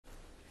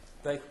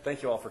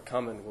Thank you all for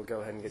coming. We'll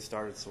go ahead and get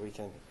started so we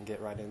can get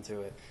right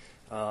into it.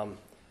 I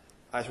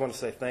just want to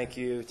say thank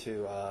you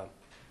to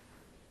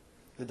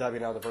the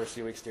W&L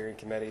Diversity Week Steering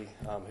Committee,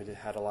 who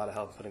had a lot of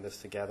help putting this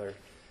together.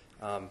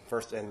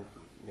 First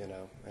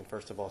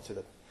of all,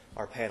 to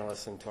our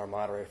panelists and to our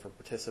moderator for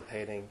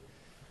participating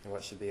in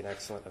what should be an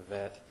excellent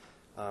event.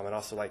 I'd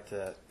also like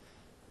to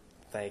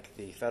thank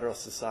the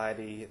Federalist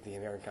Society, the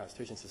American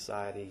Constitution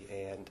Society,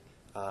 and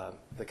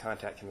the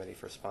Contact Committee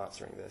for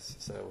sponsoring this.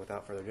 So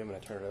without further ado, I'm going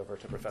to turn it over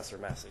to Professor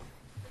Massey.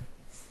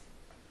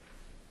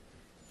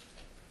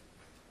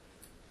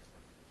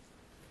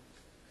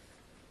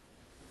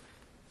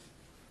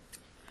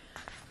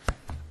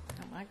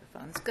 No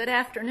microphones. Good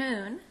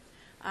afternoon,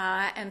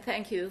 and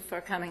thank you for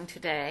coming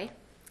today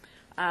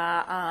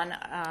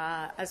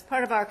as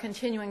part of our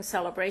continuing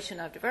celebration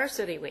of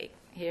Diversity Week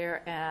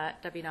here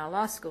at W&L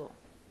Law School.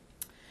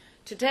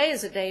 Today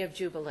is a day of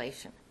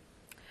jubilation,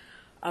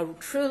 a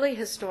truly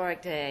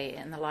historic day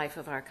in the life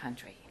of our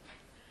country.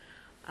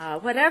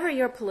 Whatever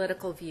your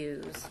political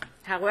views,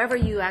 however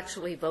you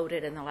actually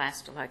voted in the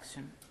last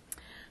election,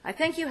 I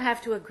think you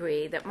have to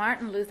agree that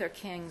Martin Luther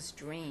King's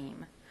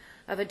dream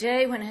of a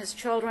day when his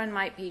children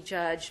might be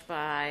judged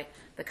by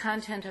the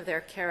content of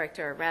their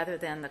character rather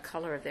than the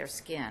color of their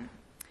skin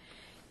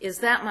is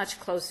that much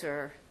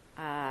closer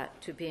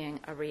to being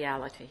a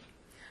reality,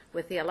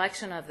 with the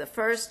election of the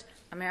first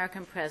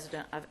American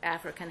president of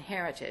African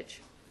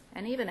heritage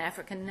and even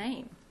African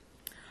name.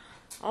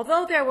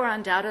 Although there were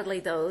undoubtedly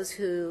those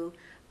who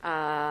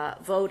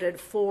voted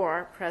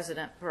for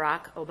President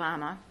Barack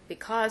Obama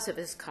because of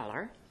his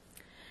color,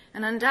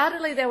 and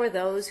undoubtedly there were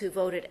those who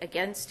voted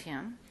against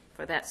him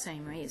for that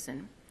same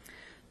reason,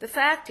 the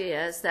fact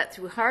is that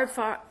through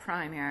hard-fought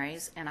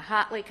primaries and a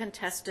hotly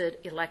contested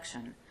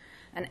election,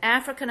 an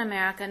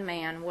African-American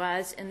man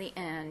was, in the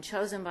end,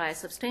 chosen by a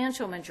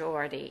substantial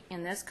majority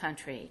in this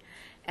country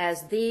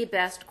as the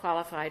best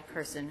qualified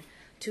person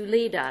to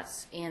lead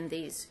us in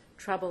these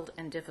troubled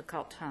and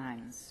difficult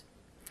times.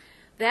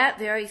 That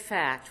very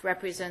fact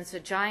represents a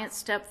giant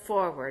step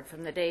forward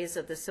from the days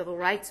of the Civil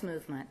Rights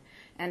Movement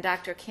and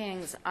Dr.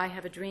 King's I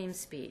Have a Dream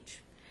speech,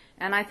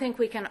 and I think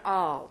we can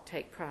all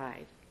take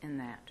pride in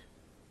that.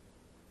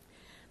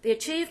 The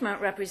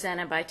achievement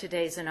represented by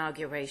today's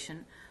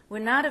inauguration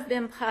would not have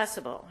been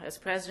possible, as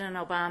President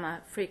Obama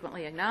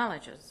frequently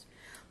acknowledges,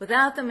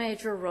 without the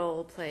major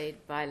role played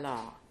by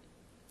law.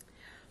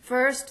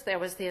 First, there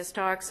was the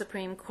historic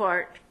Supreme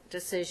Court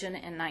decision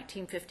in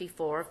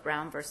 1954 of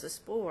Brown versus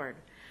Ford,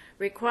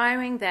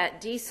 requiring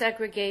that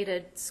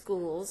desegregated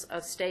schools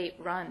of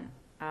state-run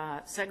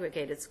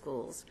segregated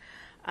schools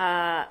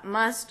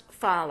must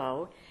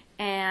follow,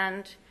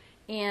 and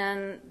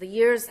in the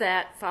years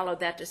that followed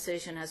that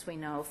decision, as we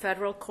know,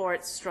 federal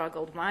courts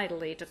struggled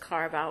mightily to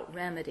carve out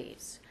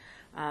remedies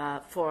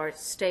for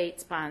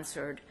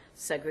state-sponsored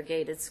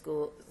segregated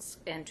schools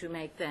and to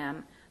make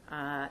them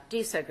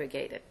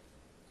desegregated.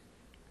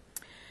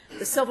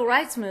 The Civil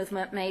Rights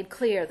Movement made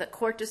clear that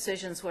court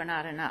decisions were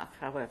not enough,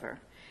 however,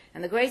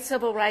 and the Great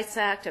Civil Rights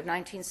Act of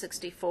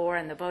 1964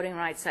 and the Voting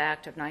Rights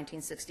Act of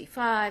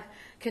 1965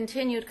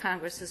 continued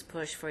Congress's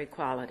push for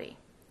equality.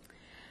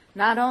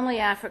 Not only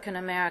African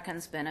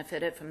Americans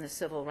benefited from the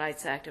Civil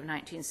Rights Act of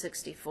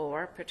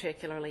 1964,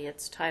 particularly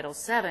its Title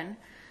VII,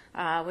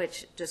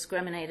 which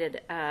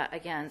discriminated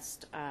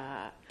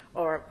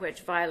which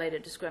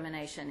violated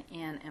discrimination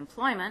in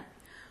employment,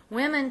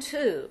 women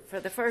too, for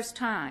the first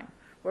time,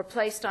 were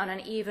placed on an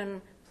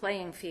even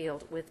playing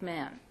field with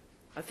men,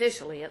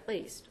 officially at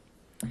least.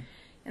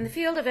 In the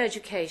field of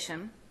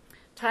education,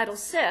 Title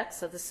VI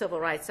of the Civil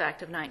Rights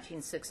Act of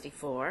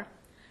 1964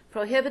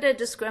 prohibited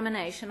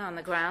discrimination on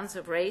the grounds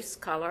of race,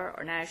 color,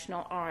 or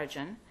national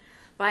origin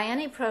by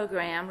any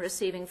program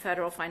receiving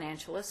federal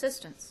financial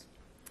assistance.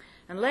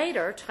 And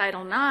later,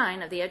 Title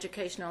IX of the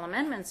Educational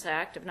Amendments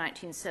Act of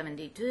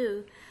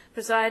 1972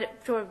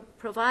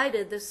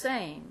 provided the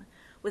same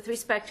with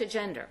respect to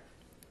gender,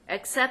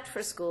 except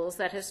for schools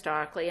that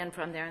historically and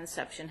from their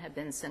inception had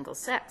been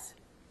single-sex.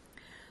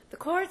 The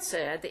court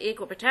said the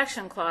Equal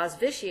Protection Clause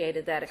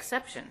vitiated that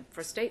exception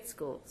for state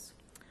schools.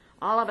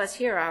 All of us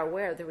here are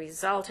aware of the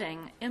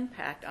resulting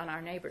impact on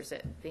our neighbors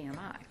at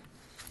VMI,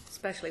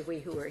 especially we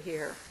who were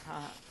here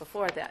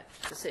before that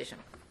decision.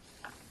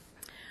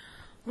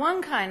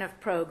 One kind of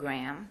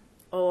program,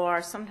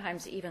 or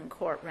sometimes even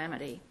court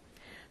remedy,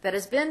 that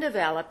has been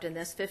developed in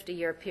this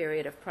 50-year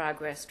period of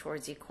progress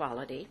towards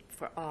equality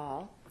for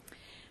all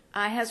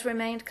has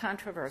remained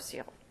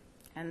controversial,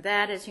 and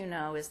that, as you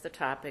know, is the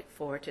topic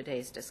for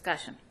today's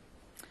discussion: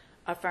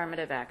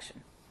 affirmative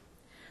action.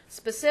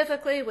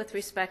 Specifically, with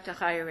respect to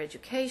higher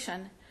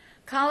education,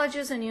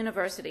 colleges and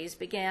universities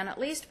began, at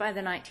least by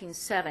the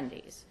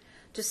 1970s,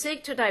 to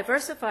seek to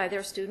diversify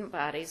their student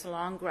bodies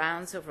along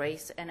grounds of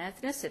race and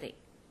ethnicity.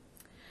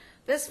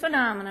 This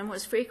phenomenon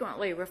was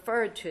frequently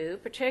referred to,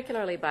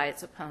 particularly by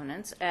its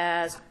opponents,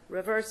 as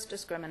reverse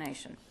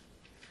discrimination.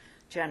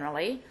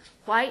 Generally,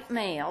 white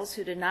males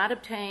who did not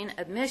obtain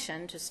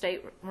admission to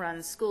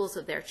state-run schools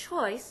of their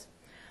choice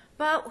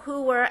but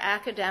who were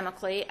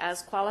academically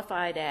as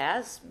qualified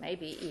as,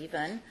 maybe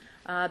even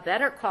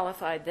better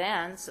qualified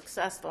than,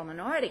 successful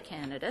minority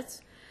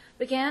candidates,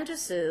 began to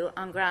sue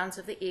on grounds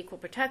of the Equal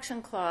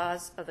Protection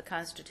Clause of the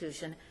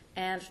Constitution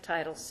and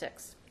Title VI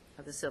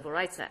of the Civil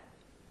Rights Act.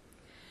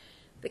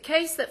 The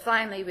case that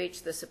finally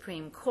reached the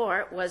Supreme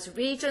Court was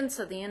Regents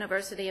of the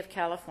University of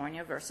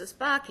California versus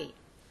Bakke,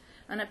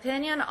 an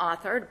opinion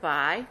authored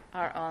by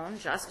our own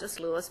Justice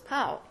Lewis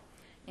Powell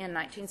in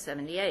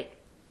 1978.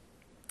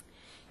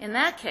 In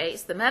that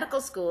case, the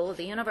medical school of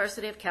the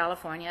University of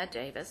California at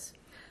Davis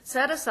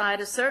set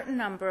aside a certain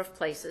number of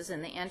places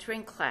in the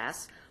entering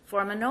class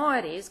for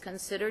minorities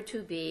considered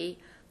to be,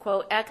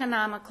 quote,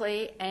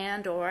 economically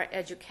and or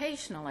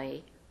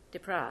educationally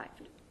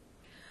deprived.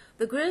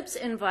 The groups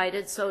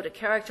invited so to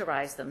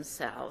characterize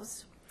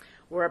themselves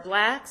were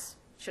blacks,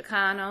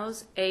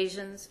 Chicanos,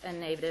 Asians, and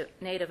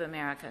Native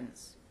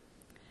Americans.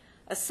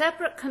 A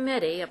separate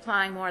committee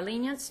applying more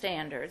lenient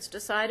standards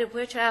decided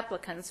which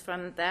applicants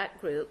from that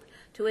group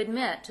to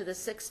admit to the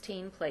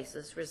 16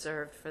 places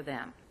reserved for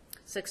them,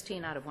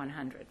 16 out of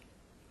 100.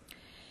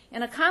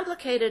 In a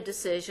complicated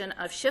decision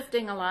of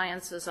shifting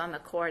alliances on the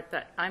court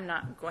that I'm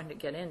not going to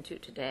get into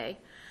today,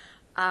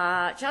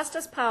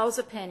 Justice Powell's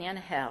opinion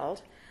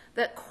held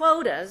that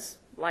quotas,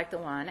 like the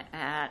one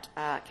at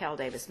Cal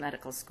Davis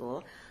Medical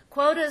School,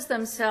 quotas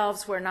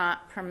themselves were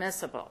not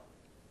permissible.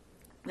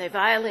 They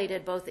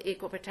violated both the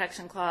Equal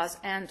Protection Clause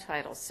and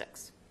Title VI.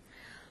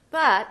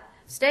 But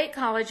state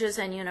colleges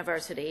and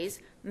universities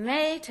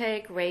may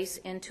take race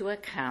into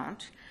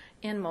account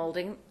in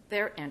molding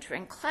their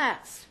entering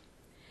class.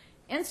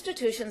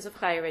 Institutions of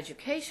higher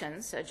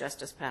education, said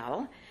Justice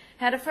Powell,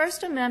 had a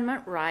First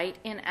Amendment right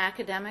in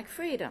academic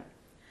freedom,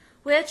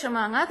 which,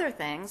 among other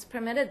things,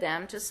 permitted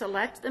them to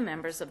select the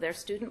members of their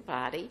student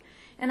body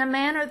in a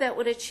manner that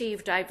would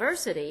achieve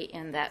diversity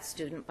in that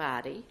student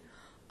body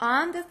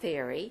on the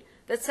theory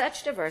that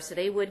such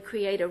diversity would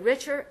create a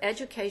richer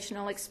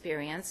educational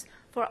experience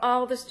for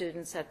all the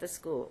students at the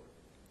school.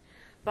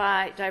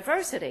 By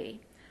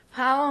diversity,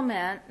 Powell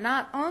meant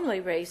not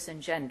only race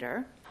and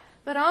gender,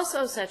 but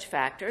also such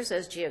factors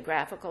as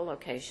geographical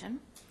location,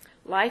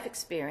 life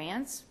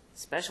experience,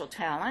 special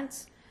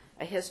talents,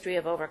 a history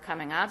of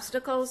overcoming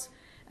obstacles,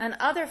 and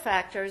other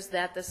factors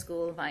that the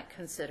school might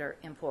consider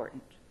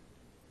important.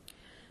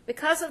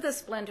 Because of the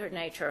splintered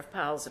nature of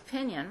Powell's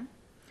opinion,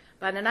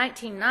 by the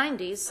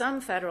 1990s,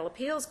 some federal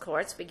appeals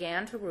courts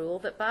began to rule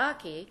that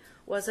Bakke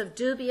was of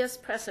dubious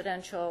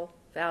precedential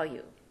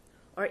value,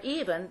 or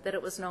even that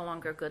it was no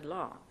longer good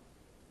law.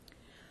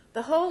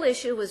 The whole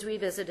issue was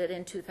revisited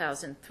in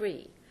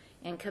 2003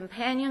 in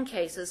companion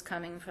cases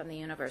coming from the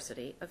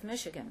University of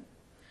Michigan,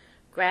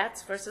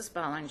 Gratz versus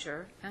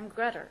Bollinger and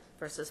Grutter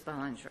versus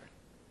Bollinger.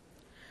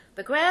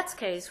 The Gratz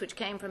case, which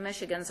came from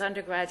Michigan's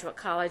Undergraduate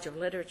College of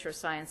Literature,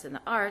 Science, and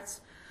the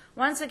Arts,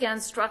 once again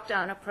struck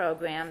down a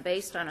program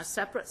based on a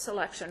separate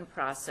selection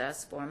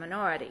process for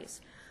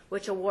minorities,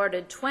 which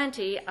awarded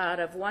 20 out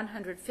of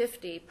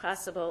 150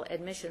 possible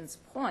admissions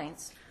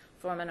points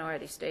for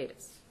minority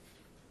status.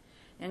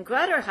 In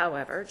Grutter,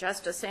 however,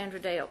 Justice Sandra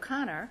Day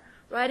O'Connor,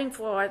 writing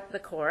for the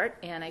court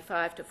in a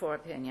 5-4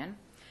 opinion,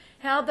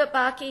 held that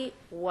Bakke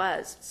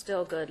was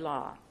still good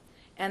law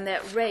and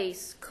that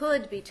race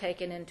could be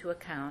taken into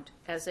account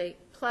as a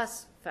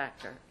plus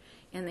factor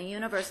in the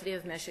University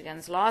of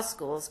Michigan's law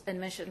school's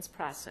admissions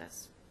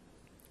process.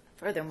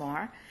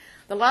 Furthermore,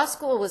 the law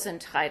school was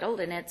entitled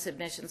in its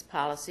admissions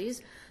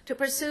policies to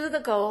pursue the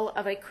goal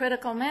of a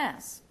critical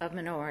mass of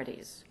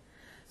minorities,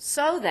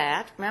 so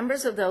that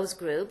members of those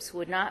groups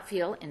would not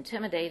feel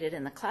intimidated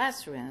in the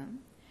classroom,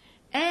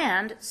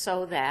 and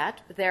so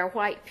that their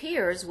white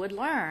peers would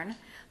learn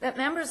that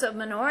members of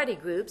minority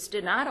groups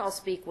did not all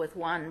speak with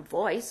one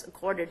voice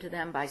accorded to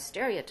them by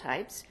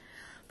stereotypes,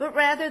 but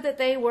rather that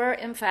they were,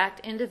 in fact,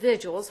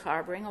 individuals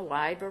harboring a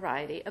wide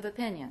variety of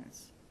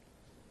opinions.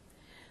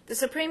 The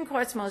Supreme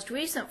Court's most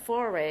recent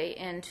foray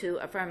into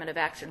affirmative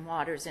action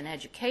waters in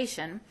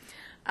education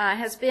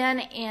has been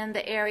in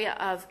the area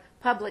of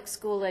public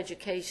school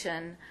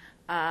education,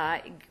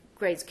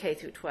 grades K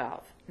through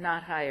 12,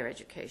 not higher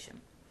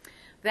education.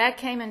 That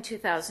came in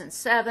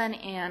 2007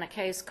 in a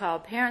case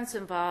called Parents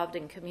Involved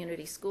in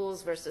Community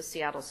Schools versus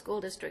Seattle School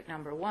District No.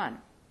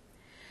 1.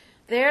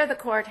 There, the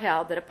court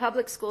held that a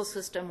public school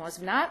system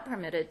was not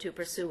permitted to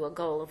pursue a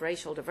goal of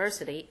racial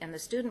diversity in the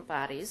student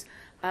bodies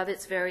of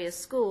its various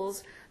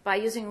schools by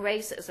using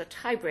race as a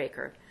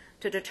tiebreaker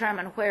to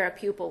determine where a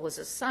pupil was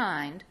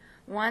assigned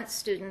once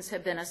students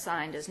had been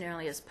assigned as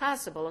nearly as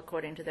possible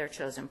according to their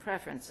chosen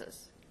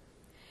preferences.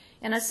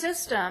 In a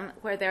system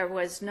where there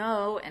was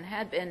no and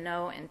had been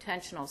no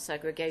intentional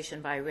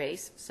segregation by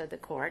race, said the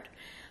court,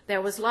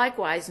 there was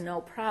likewise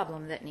no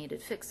problem that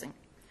needed fixing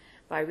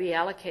by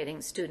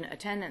reallocating student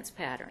attendance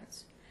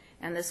patterns.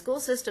 And the school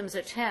system's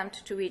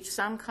attempt to reach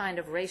some kind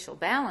of racial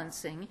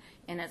balancing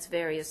in its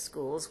various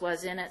schools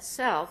was in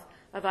itself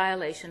a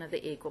violation of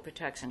the Equal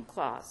Protection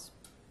Clause.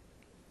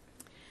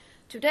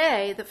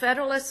 Today, the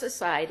Federalist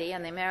Society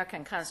and the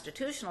American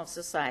Constitutional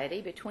Society,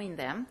 between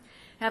them,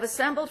 have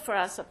assembled for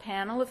us a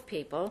panel of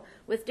people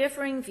with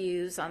differing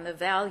views on the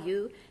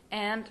value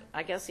and,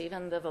 I guess,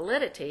 even the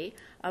validity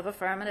of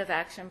affirmative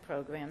action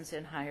programs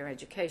in higher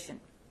education.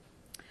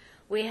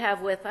 We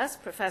have with us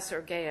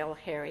Professor Gail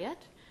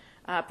Heriot,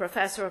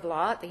 Professor of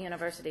Law at the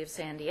University of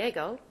San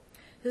Diego,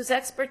 whose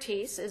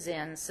expertise is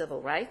in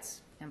civil rights,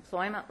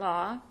 employment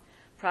law,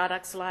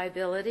 products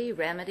liability,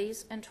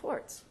 remedies, and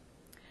torts.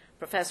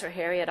 Professor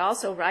Heriot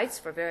also writes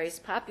for various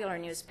popular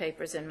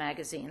newspapers and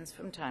magazines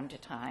from time to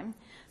time,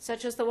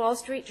 such as the Wall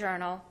Street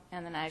Journal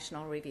and the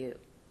National Review.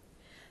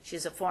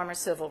 She's a former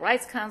civil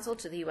rights counsel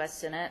to the U.S.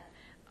 Senate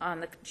on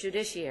the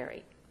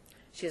Judiciary.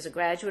 She is a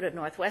graduate of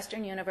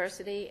Northwestern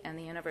University and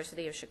the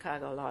University of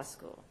Chicago Law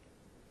School.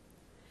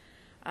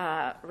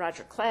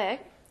 Roger Clegg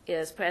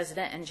is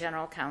president and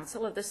general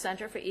counsel of the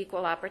Center for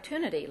Equal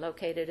Opportunity,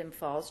 located in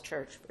Falls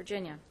Church,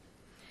 Virginia.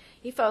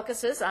 He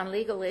focuses on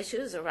legal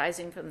issues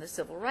arising from the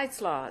civil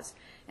rights laws,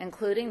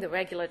 including the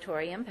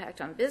regulatory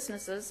impact on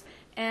businesses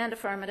and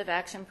affirmative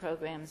action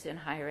programs in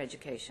higher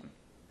education.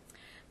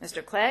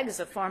 Mr. Clegg is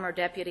a former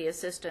Deputy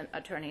Assistant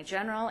Attorney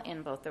General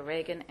in both the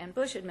Reagan and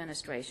Bush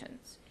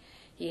administrations.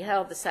 He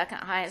held the second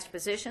highest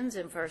positions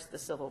in first the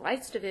Civil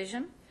Rights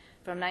Division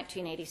from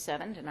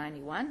 1987 to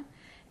 91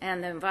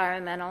 and the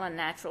Environmental and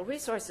Natural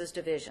Resources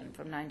Division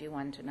from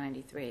 91 to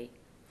 93.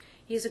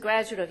 He's a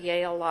graduate of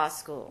Yale Law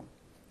School.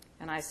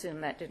 And I assume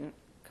that didn't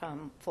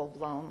come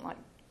full-blown, like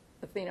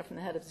Athena from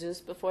the Head of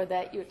Zeus. Before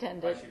that, you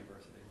attended Rice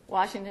University.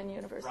 Washington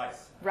University?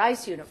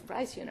 Rice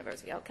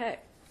University, okay.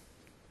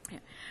 Yeah.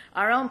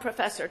 Our own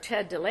Professor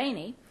Ted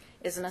Delaney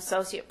is an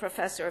associate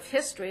professor of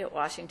history at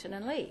Washington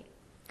and Lee.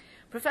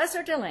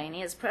 Professor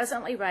Delaney is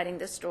presently writing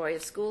the story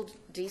of school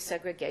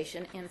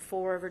desegregation in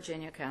 4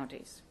 Virginia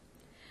counties.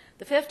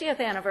 The 50th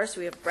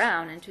anniversary of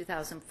Brown in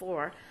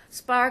 2004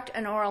 sparked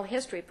an oral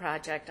history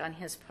project on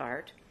his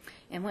part,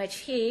 in which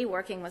he,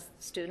 working with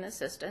student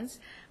assistants,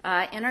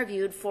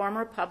 interviewed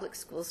former public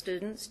school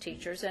students,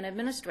 teachers, and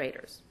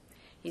administrators.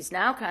 He's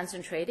now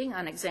concentrating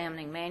on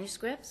examining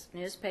manuscripts,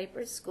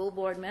 newspapers, school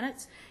board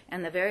minutes,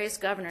 and the various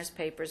governor's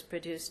papers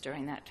produced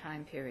during that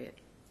time period.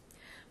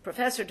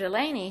 Professor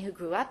Delaney, who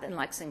grew up in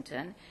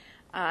Lexington,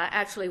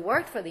 actually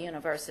worked for the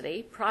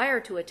university prior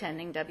to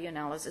attending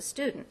W&L as a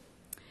student.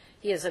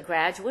 He is a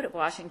graduate of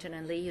Washington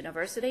and Lee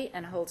University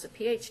and holds a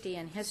PhD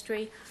in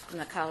history from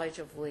the College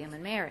of William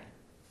and Mary.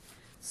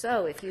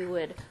 So if you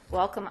would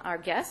welcome our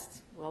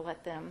guests, we'll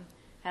let them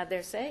have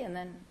their say and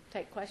then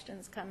take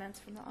questions, comments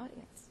from the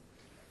audience.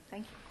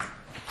 Thank you.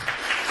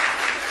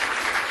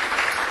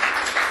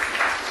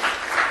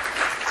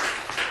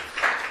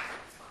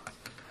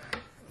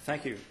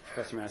 Thank you,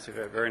 Professor Massey.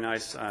 A very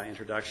nice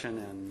introduction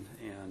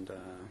and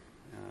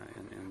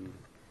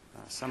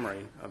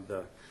summary of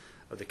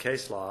the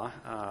case law.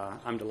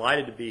 I'm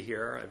delighted to be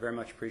here. I very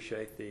much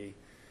appreciate the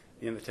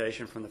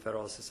invitation from the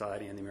Federalist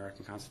Society and the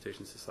American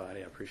Constitution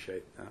Society. I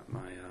appreciate my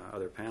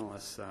other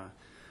panelists'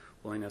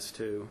 willingness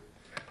to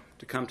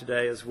come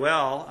today as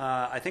well.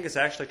 I think it's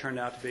actually turned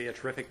out to be a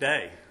terrific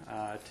day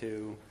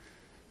to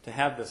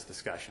have this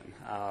discussion.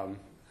 I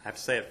have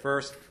to say, at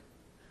first,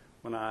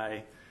 when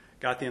I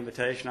got the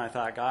invitation, I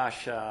thought,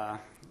 gosh, I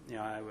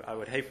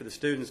would hate for the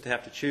students to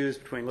have to choose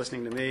between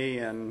listening to me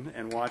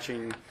and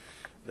watching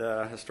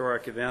the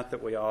historic event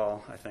that we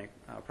all, I think,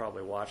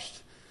 probably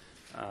watched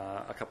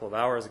a couple of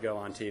hours ago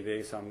on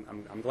TV. So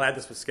I'm glad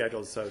this was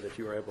scheduled so that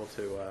you were able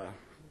to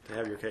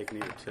have your cake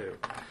and eat it too.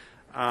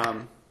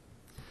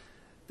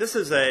 This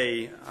is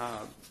as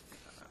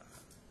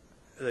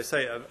I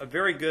say, a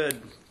very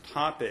good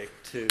topic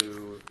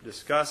to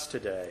discuss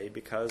today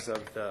because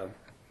of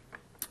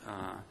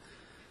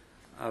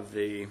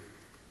the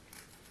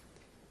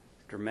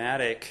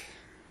dramatic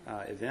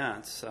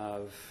events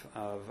of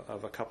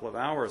a couple of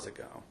hours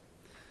ago.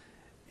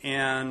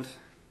 And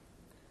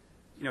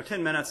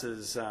 10 minutes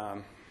is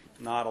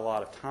not a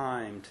lot of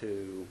time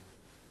to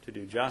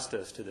do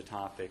justice to the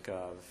topic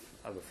of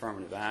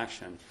affirmative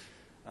action,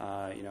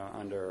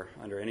 under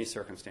any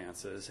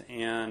circumstances.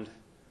 And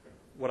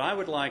what I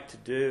would like to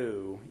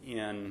do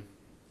in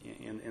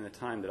the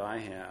time that I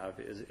have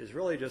is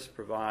really just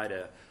provide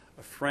a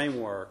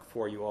framework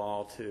for you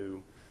all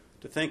to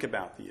think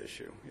about the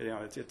issue.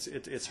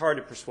 It's hard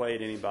to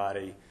persuade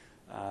anybody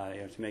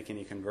to make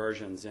any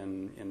conversions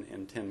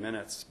in 10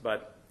 minutes,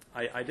 but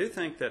I do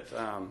think that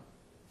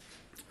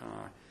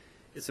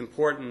it's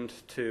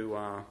important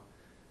to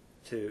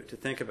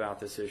think about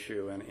this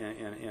issue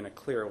in a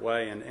clear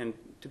way, and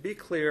to be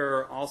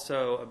clear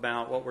also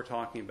about what we're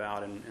talking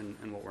about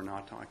and what we're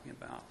not talking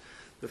about.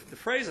 The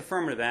phrase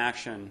affirmative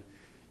action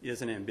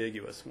is an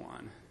ambiguous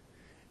one,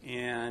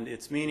 and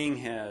its meaning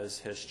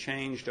has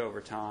changed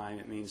over time.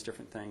 It means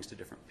different things to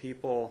different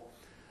people.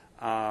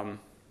 And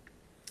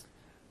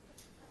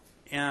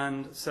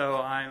so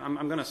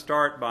I'm going to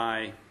start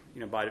by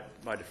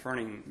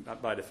defining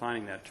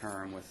that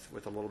term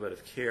with a little bit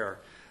of care.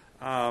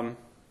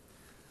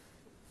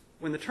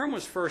 When the term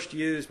was first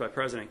used by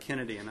President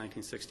Kennedy in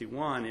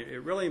 1961,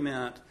 it really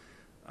meant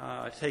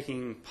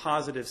taking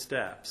positive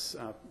steps,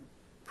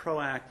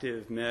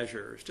 proactive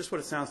measures, just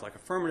what it sounds like.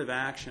 Affirmative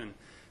action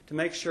to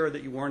make sure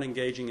that you weren't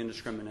engaging in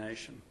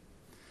discrimination.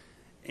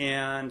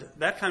 And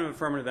that kind of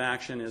affirmative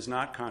action is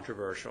not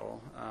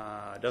controversial.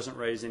 It doesn't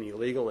raise any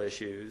legal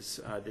issues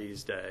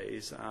these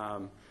days.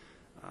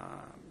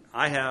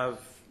 I have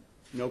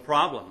no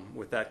problem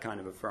with that kind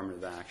of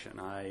affirmative action.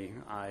 I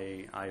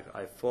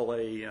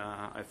fully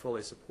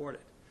support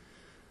it.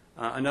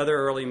 Another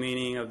early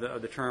meaning of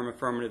the term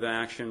affirmative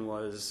action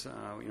was,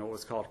 what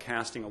was called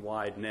casting a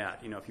wide net.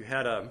 If you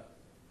had a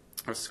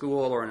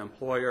school or an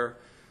employer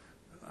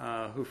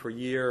who for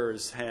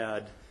years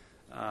had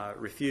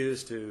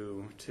refused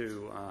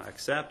to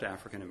accept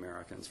African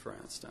Americans, for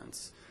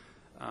instance,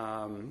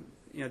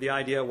 the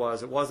idea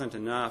was it wasn't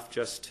enough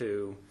just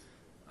to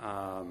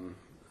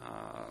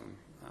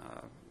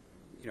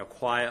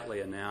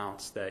quietly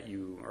announce that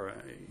you, or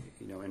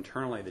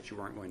internally that you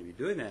weren't going to be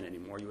doing that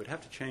anymore. You would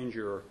have to change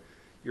your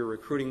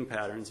recruiting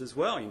patterns as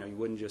well. You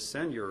wouldn't just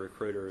send your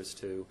recruiters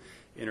to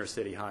inner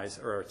city highs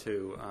or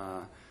to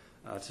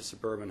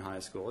suburban high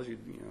schools. You'd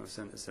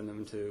send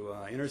them to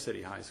inner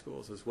city high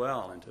schools as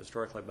well, and to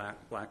historically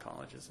black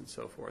colleges and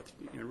so forth.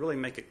 Really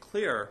make it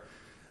clear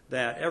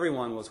that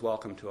everyone was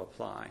welcome to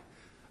apply.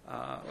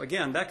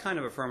 Again, that kind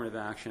of affirmative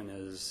action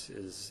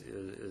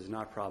is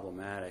not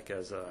problematic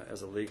as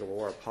a legal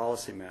or a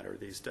policy matter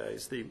these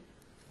days. The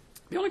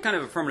only kind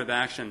of affirmative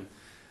action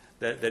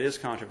that is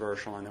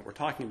controversial and that we're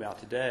talking about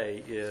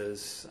today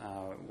is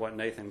what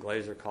Nathan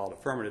Glazer called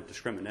affirmative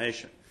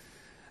discrimination.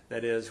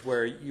 That is,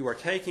 where you are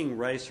taking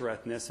race or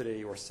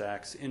ethnicity or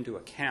sex into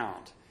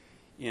account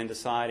in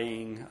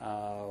deciding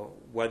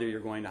whether you're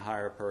going to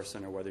hire a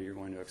person or whether you're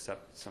going to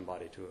accept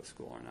somebody to a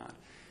school or not.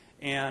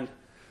 And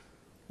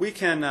we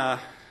can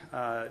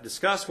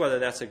discuss whether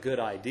that's a good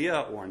idea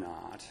or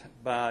not,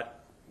 but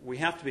we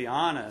have to be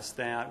honest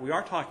that we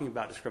are talking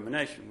about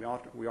discrimination.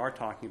 We are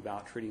talking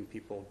about treating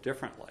people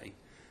differently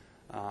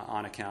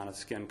on account of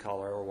skin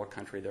color or what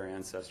country their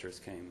ancestors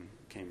came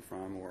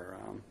from, or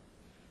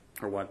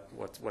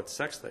what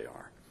sex they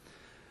are.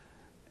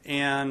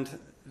 And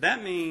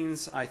that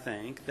means, I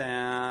think,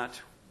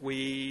 that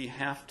we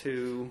have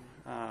to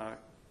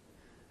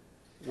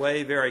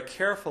weigh very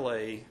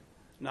carefully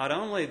not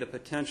only the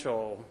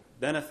potential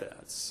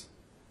benefits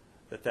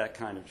that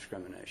kind of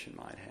discrimination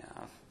might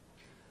have,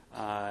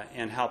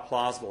 and how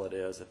plausible it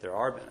is that there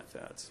are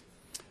benefits,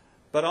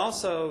 but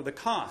also the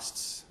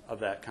costs of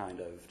that kind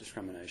of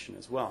discrimination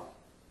as well.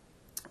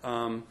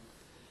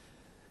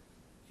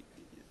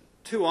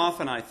 Too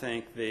often, I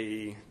think,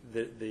 the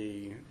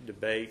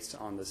debates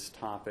on this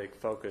topic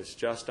focus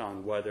just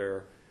on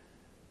whether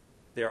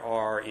there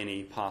are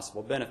any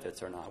possible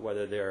benefits or not,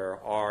 whether there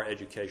are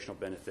educational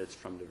benefits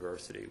from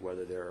diversity,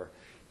 whether there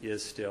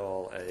is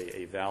still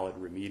a valid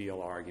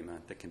remedial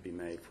argument that can be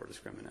made for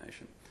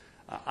discrimination.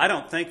 I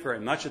don't think very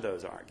much of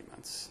those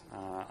arguments.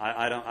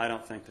 I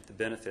don't think that the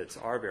benefits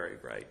are very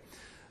great.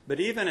 But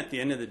even at the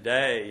end of the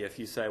day, if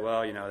you say,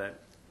 well, that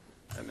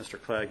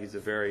Mr. Clegg, he's a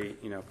very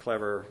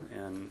clever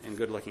and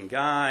good-looking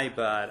guy,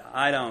 but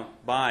I don't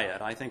buy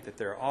it. I think that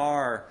there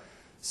are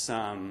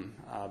some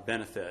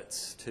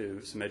benefits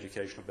to some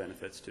educational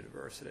benefits to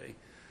diversity.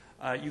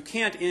 You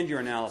can't end your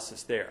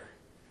analysis there.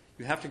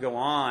 You have to go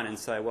on and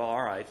say, well,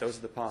 all right, those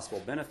are the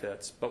possible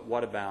benefits, but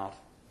what about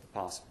the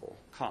possible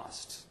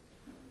costs?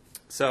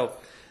 So,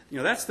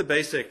 that's the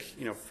basic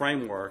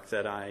framework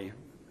that I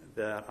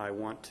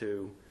want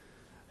to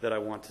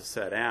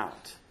set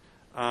out.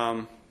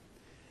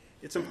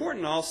 It's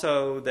important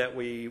also that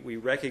we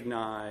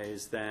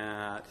recognize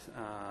that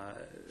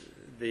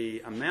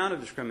the amount of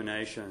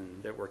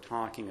discrimination that we're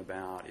talking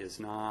about is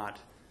not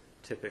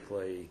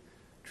typically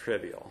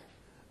trivial.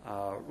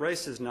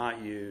 Race is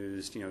not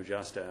used,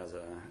 just as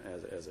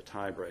a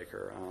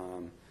tiebreaker.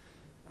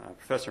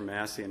 Professor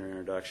Massey, in her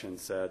introduction,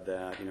 said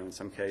that in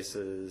some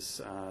cases,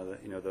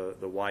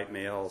 the white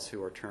males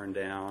who are turned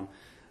down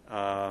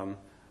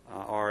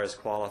are as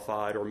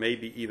qualified, or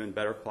maybe even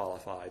better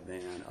qualified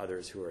than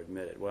others who are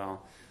admitted.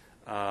 Well,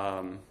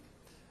 I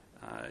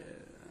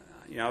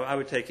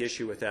would take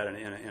issue with that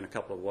in a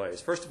couple of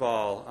ways. First of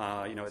all,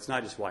 it's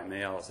not just white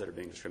males that are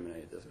being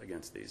discriminated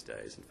against these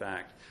days. In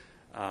fact,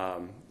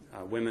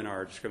 women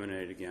are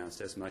discriminated against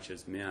as much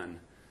as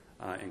men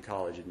in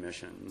college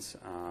admissions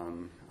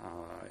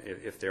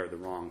if they're the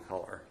wrong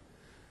color.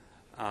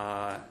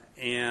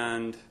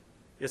 And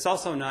it's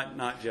also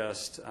not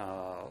just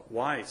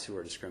whites who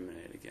are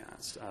discriminated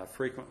against.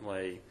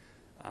 Frequently,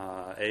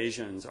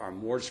 Asians are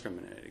more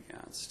discriminated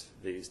against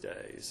these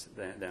days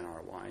than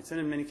are whites, and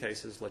in many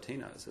cases,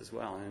 Latinos as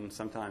well. And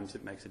sometimes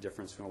it makes a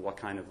difference from what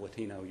kind of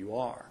Latino you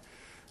are.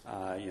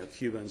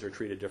 Cubans are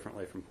treated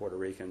differently from Puerto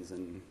Ricans,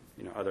 and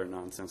other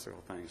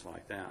nonsensical things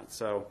like that.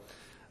 So,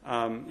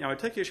 I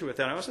take issue with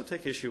that. I also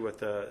take issue with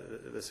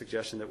the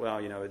suggestion that, well,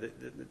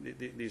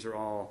 these are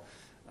all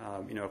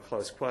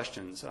close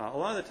questions. A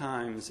lot of the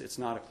times, it's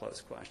not a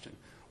close question.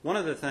 One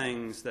of the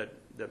things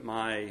that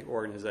my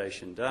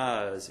organization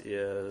does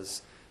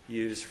is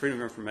use freedom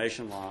of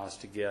information laws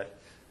to get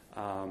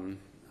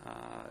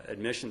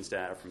admissions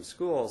data from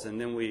schools, and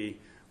then we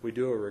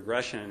do a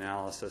regression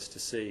analysis to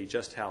see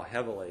just how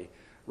heavily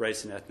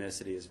race and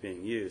ethnicity is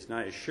being used. And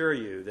I assure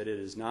you that it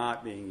is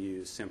not being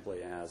used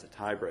simply as a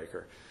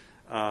tiebreaker.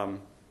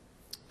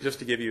 Just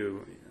to give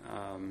you,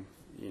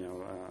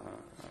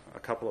 a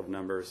couple of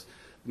numbers,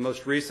 the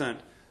most recent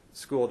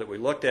school that we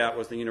looked at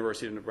was the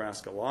University of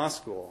Nebraska Law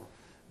School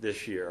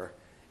this year,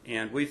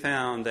 and we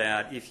found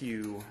that if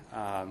you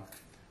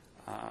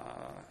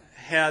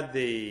had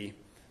the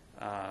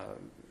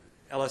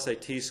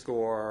LSAT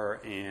score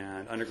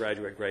and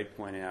undergraduate grade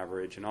point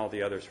average and all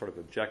the other sort of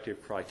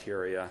objective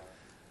criteria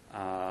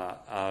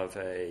of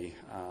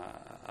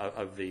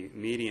the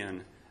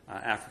median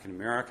African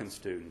American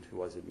student who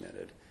was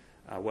admitted.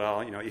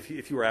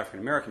 If you were African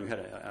American, you had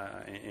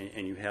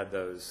and you had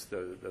those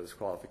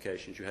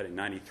qualifications, you had a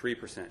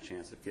 93%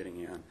 chance of getting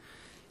in.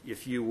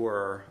 If you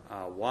were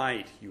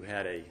white, you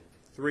had a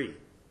 3%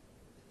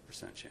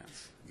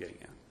 chance of getting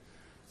in.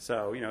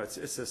 So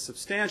it's a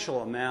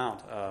substantial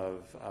amount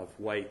of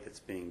weight that's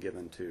being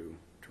given to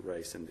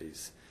race in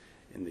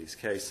these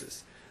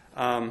cases.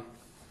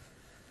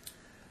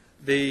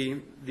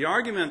 The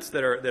arguments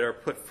that are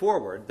put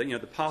forward, the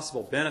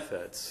possible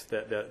benefits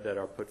that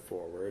are put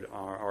forward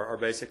are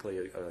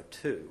basically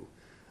two.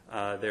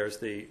 There's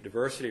the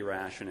diversity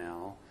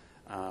rationale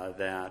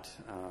that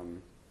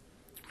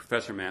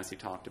Professor Massey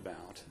talked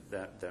about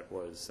that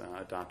was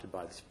adopted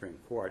by the Supreme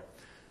Court.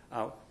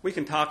 We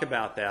can talk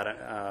about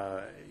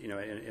that,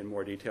 in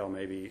more detail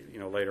maybe,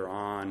 later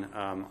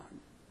on.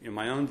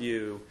 My own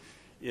view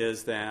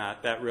is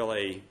that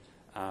really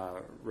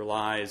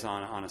relies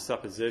on a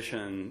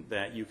supposition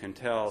that you can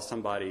tell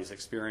somebody's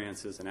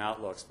experiences and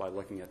outlooks by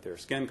looking at their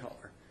skin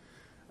color.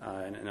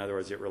 In other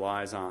words, it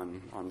relies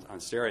on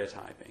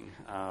stereotyping.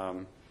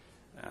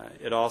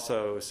 It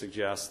also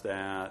suggests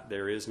that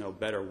there is no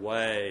better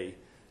way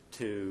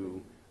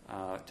to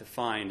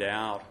find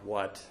out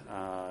what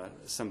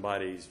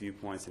somebody's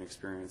viewpoints and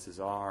experiences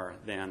are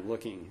than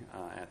looking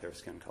at their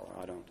skin color.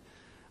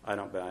 I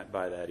don't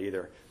buy that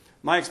either.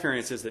 My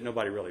experience is that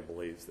nobody really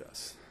believes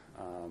this.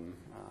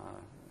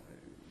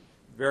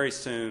 Very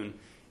soon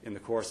in the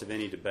course of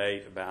any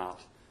debate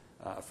about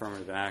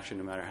affirmative action,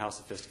 no matter how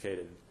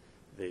sophisticated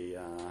the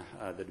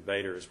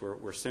debaters,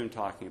 we're soon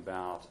talking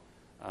about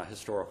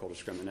historical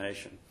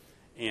discrimination.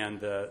 And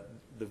the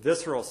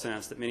visceral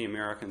sense that many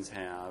Americans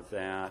have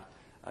that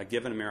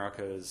given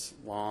America's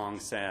long,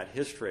 sad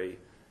history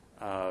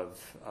of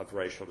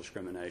racial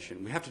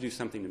discrimination, we have to do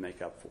something to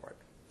make up for it.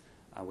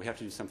 We have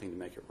to do something to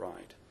make it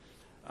right.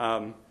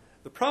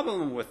 The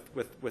problem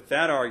with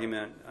that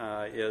argument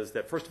is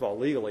that, first of all,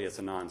 legally it's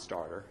a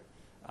non-starter.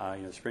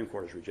 The Supreme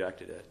Court has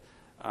rejected it.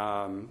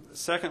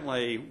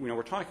 Secondly,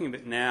 we're talking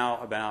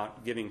now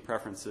about giving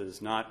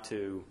preferences not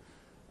to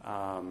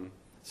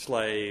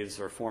slaves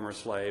or former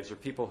slaves or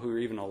people who were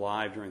even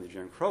alive during the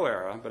Jim Crow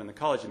era, but in the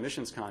college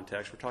admissions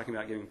context, we're talking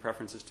about giving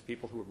preferences to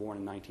people who were born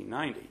in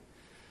 1990.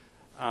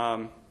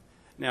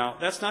 Now,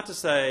 that's not to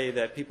say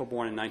that people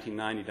born in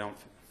 1990 don't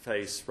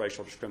face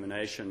racial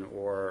discrimination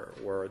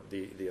or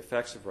the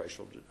effects of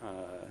racial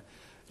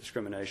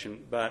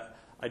discrimination, but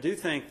I do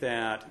think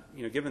that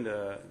given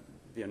the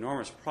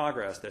enormous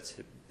progress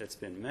that's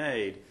been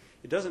made,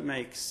 it doesn't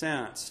make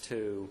sense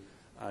to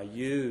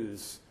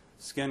use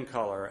skin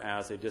color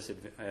as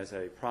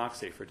a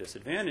proxy for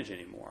disadvantage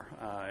anymore.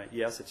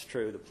 Yes, it's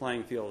true, the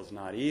playing field is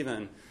not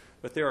even,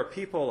 but there are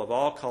people of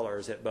all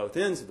colors at both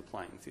ends of the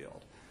playing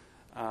field.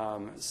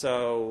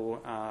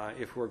 So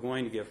if we're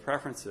going to give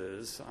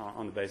preferences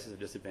on the basis of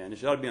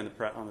disadvantage, it ought to be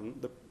on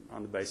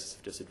the basis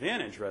of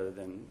disadvantage rather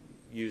than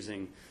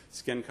using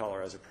skin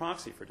color as a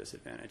proxy for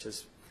disadvantage.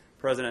 As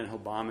President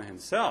Obama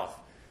himself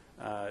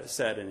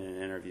said in an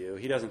interview,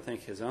 he doesn't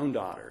think his own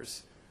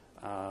daughters,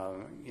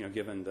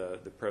 given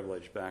the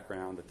privileged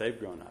background that they've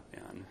grown up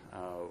in,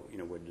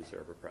 would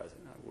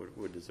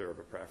deserve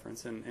a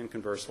preference. And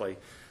conversely,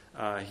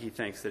 he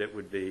thinks that it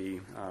would be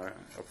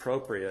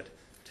appropriate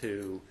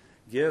to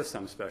give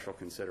some special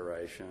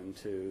consideration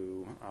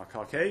to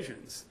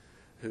Caucasians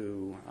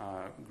who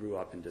grew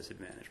up in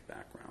disadvantaged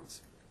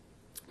backgrounds.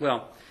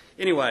 Well,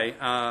 anyway,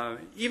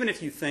 even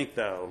if you think,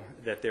 though,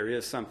 that there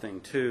is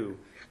something to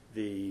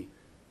the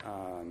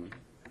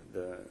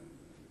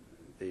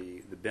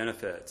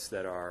benefits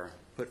that are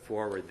put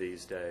forward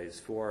these days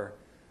for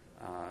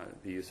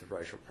the use of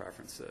racial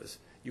preferences,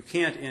 you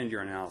can't end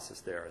your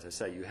analysis there. As I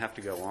say, you have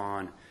to go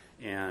on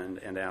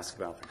and ask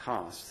about the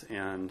costs.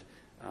 And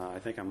I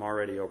think I'm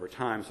already over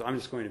time, so I'm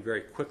just going to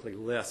very quickly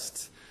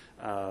list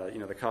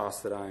the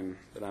costs that I'm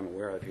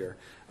aware of here.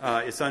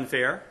 It's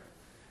unfair.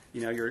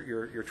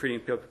 You're treating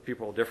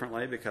people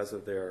differently because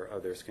of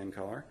their skin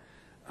color.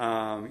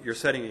 You're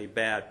setting a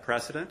bad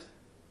precedent.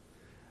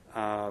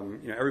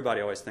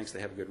 Everybody always thinks they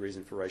have a good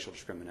reason for racial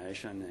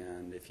discrimination,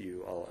 and if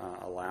you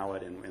allow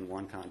it in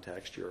one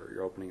context,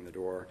 you're opening the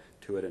door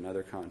to it in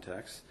other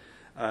contexts.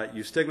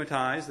 You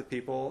stigmatize the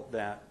people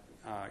that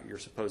you're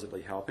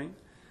supposedly helping.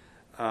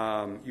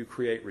 You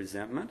create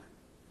resentment.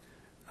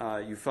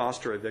 You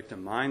foster a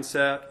victim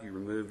mindset. You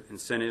remove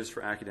incentives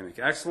for academic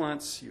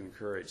excellence. You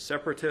encourage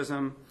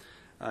separatism.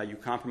 You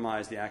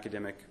compromise the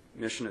academic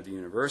mission of the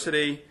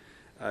university.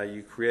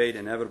 You create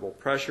inevitable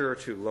pressure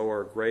to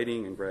lower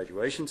grading and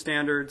graduation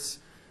standards.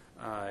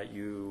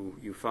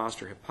 You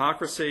foster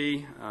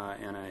hypocrisy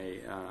and a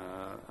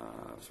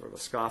sort of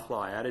a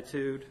scofflaw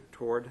attitude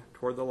toward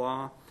the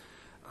law.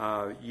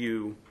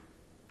 You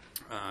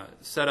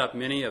set up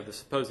many of the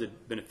supposed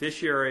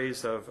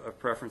beneficiaries of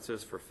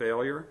preferences for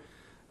failure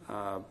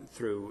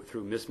through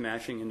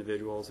mismatching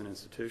individuals and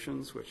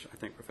institutions, which I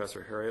think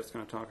Professor Heriot is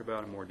going to talk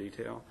about in more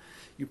detail.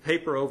 You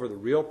paper over the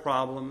real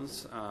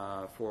problems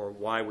for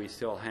why we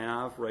still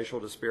have racial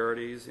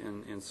disparities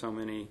in so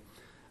many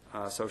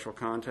social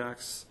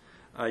contexts.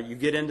 You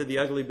get into the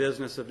ugly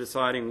business of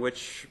deciding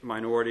which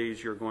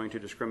minorities you're going to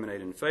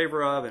discriminate in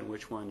favor of and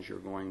which ones you're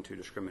going to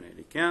discriminate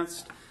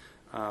against.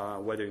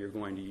 Whether you're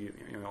going to,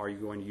 are you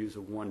going to use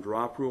a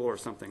one-drop rule or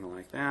something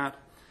like that?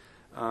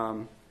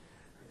 In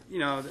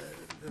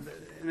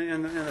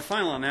the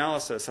final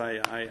analysis,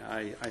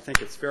 I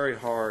think it's very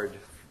hard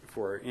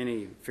for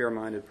any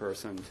fair-minded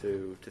person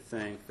to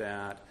think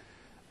that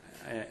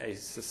a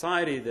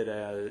society that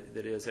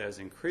is as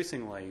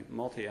increasingly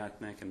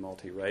multi-ethnic and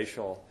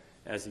multiracial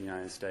as the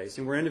United States,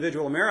 and where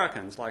individual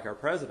Americans, like our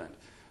president,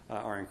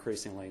 are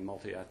increasingly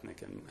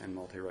multi-ethnic and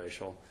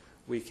multiracial,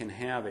 we can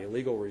have a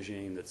legal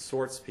regime that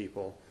sorts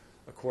people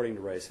according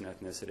to race and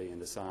ethnicity and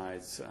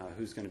decides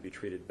who's going to be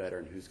treated better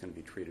and who's going to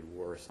be treated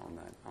worse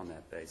on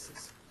that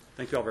basis.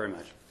 Thank you all very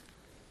much.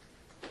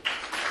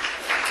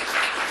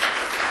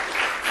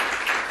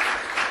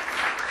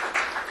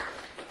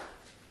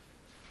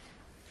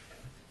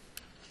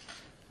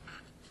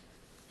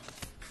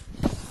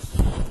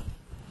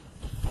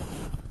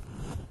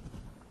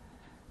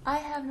 I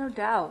have no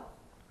doubt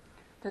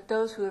that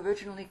those who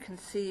originally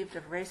conceived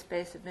of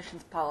race-based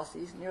admissions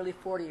policies nearly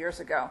 40 years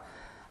ago,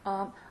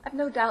 I have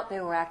no doubt they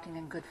were acting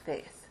in good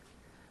faith.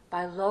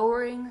 By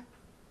lowering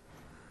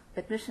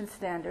admission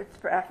standards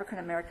for African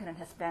American and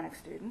Hispanic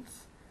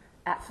students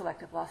at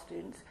selective law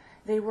students,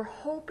 they were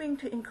hoping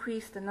to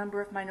increase the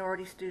number of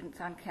minority students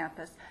on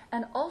campus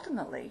and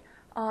ultimately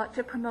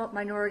to promote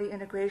minority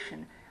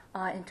integration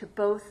into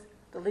both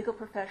the legal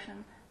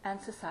profession and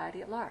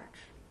society at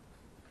large.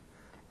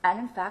 And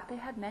in fact, they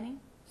had many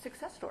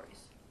success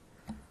stories.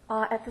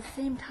 At the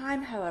same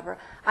time, however,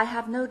 I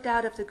have no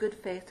doubt of the good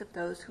faith of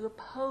those who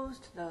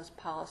opposed those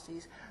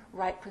policies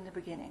right from the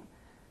beginning,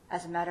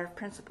 as a matter of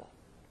principle.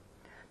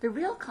 The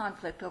real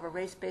conflict over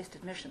race-based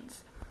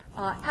admissions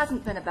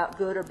hasn't been about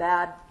good or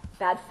bad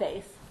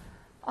faith.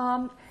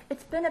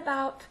 It's been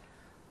about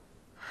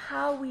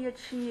how we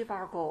achieve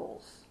our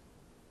goals.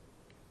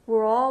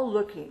 We're all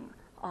looking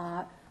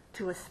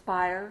to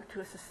aspire to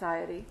a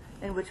society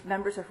in which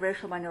members of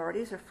racial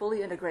minorities are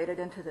fully integrated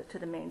into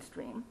the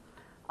mainstream.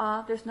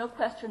 There's no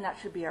question that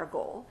should be our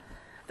goal.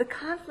 The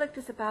conflict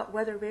is about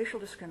whether racial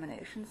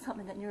discrimination,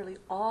 something that nearly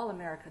all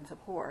Americans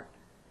abhor,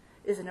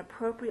 is an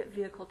appropriate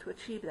vehicle to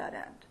achieve that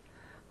end.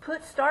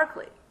 Put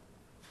starkly,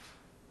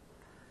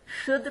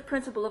 should the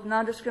principle of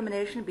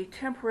non-discrimination be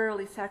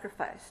temporarily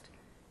sacrificed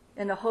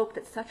in the hope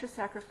that such a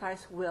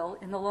sacrifice will,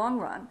 in the long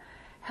run,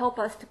 help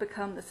us to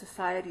become the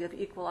society of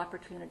equal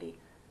opportunity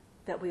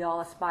that we all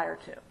aspire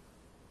to?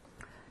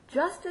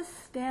 Justice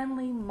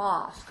Stanley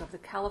Mosk of the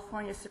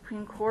California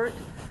Supreme Court,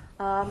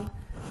 a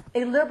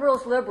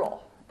liberal's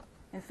liberal.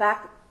 In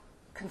fact,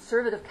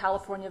 conservative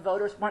California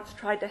voters once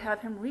tried to have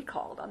him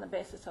recalled on the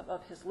basis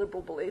of his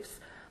liberal beliefs.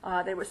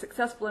 They were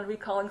successful in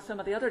recalling some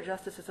of the other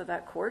justices of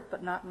that court,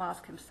 but not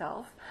Mosk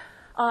himself.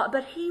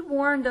 But he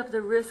warned of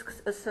the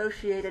risks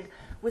associated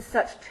with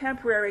such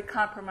temporary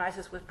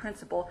compromises with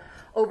principle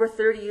over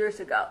 30 years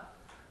ago,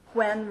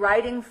 when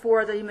writing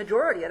for the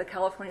majority of the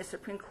California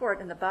Supreme Court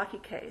in the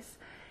Bakke case,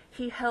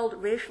 he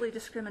held racially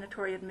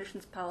discriminatory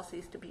admissions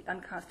policies to be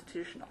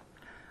unconstitutional.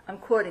 I'm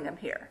quoting him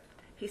here.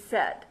 He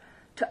said,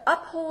 "To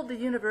uphold the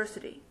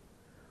university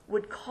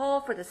would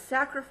call for the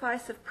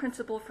sacrifice of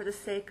principle for the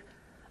sake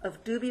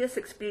of dubious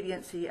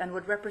expediency and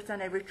would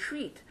represent a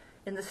retreat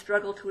in the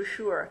struggle to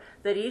assure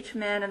that each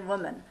man and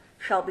woman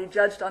shall be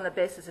judged on the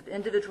basis of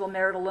individual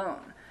merit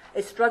alone,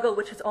 a struggle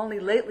which has only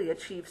lately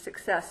achieved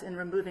success in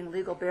removing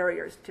legal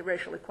barriers to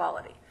racial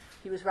equality."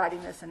 He was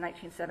writing this in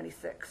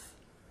 1976.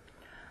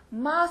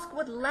 Mosk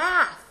would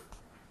laugh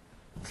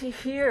to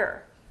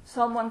hear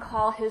someone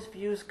call his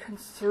views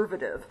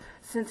conservative,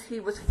 since he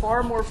was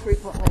far more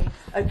frequently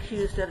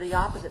accused of the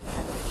opposite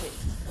tendency.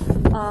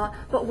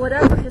 But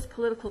whatever his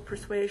political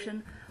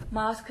persuasion,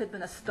 Mosk had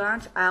been a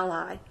staunch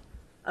ally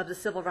of the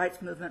civil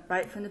rights movement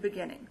right from the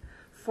beginning,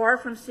 far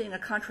from seeing a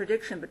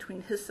contradiction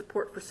between his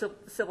support for the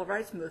civil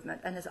rights movement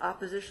and his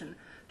opposition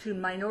to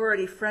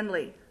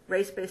minority-friendly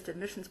race-based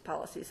admissions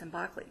policies in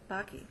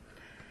Bakke.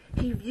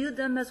 He viewed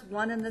them as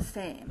one and the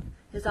same.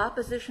 His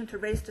opposition to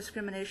race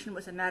discrimination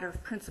was a matter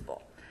of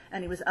principle,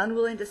 and he was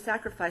unwilling to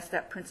sacrifice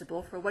that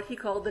principle for what he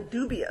called the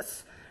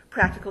dubious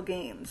practical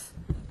gains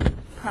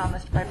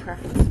promised by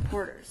preference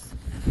supporters.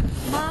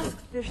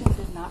 Mosk's vision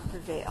did not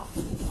prevail.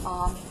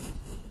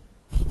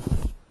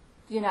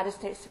 The United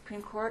States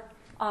Supreme Court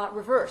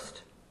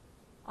reversed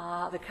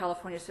the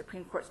California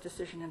Supreme Court's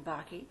decision in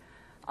Bakke.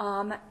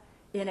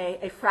 in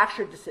a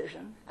fractured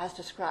decision, as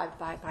described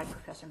by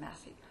Professor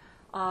Massey,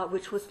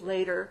 which was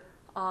later,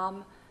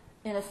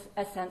 in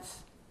a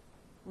sense,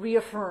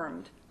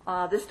 reaffirmed,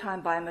 this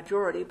time by a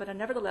majority, but a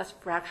nevertheless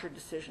fractured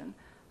decision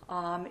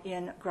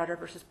in Grutter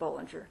versus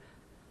Bollinger,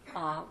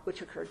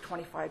 which occurred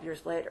 25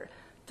 years later.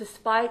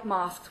 Despite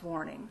Mosk's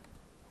warning,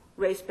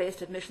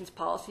 race-based admissions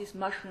policies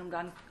mushroomed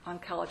on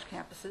college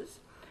campuses,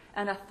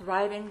 and a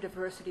thriving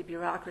diversity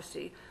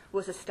bureaucracy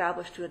was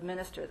established to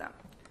administer them.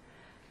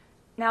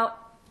 Now,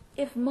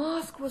 if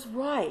Mosk was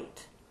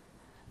right,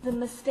 the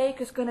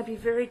mistake is going to be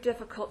very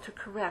difficult to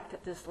correct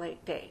at this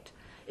late date.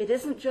 It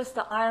isn't just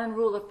the iron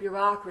rule of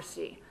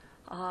bureaucracy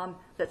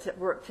that's at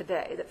work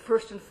today, that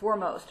first and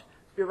foremost,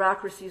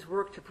 bureaucracies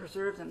work to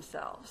preserve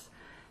themselves.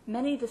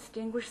 Many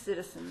distinguished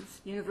citizens,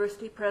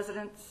 university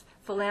presidents,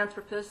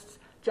 philanthropists,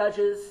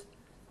 judges,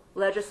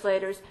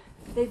 legislators,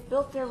 they've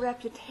built their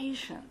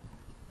reputation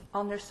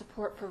on their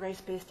support for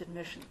race-based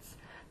admissions.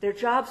 Their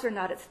jobs are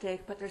not at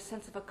stake, but their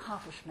sense of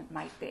accomplishment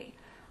might be.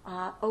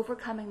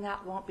 Overcoming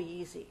that won't be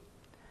easy.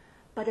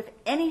 But if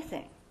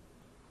anything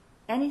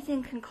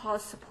can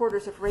cause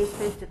supporters of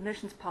race-based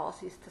admissions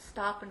policies to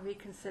stop and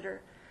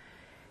reconsider,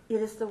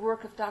 it is the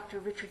work of Dr.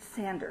 Richard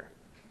Sander,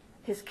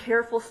 his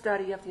careful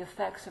study of the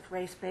effects of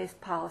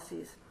race-based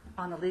policies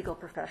on the legal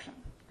profession.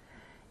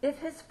 If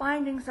his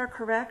findings are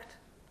correct,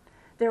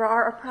 there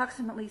are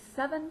approximately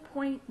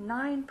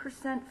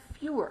 7.9%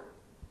 fewer,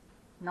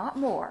 not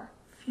more,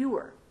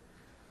 fewer,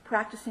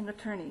 practicing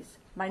attorneys,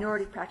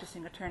 minority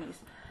practicing attorneys,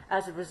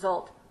 as a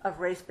result of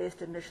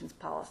race-based admissions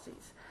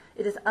policies.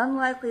 It is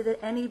unlikely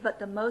that any but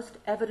the most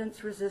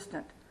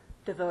evidence-resistant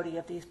devotee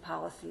of these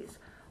policies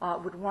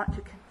would want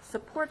to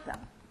support them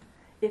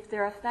if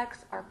their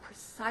effects are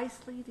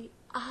precisely the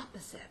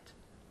opposite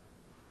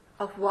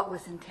of what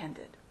was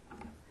intended.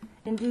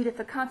 Indeed, if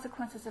the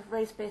consequences of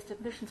race-based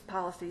admissions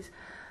policies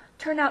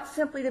turn out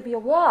simply to be a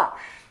wash,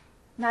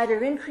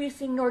 neither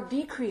increasing nor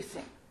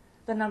decreasing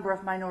the number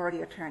of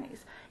minority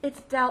attorneys,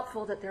 it's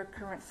doubtful that their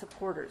current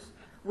supporters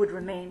would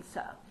remain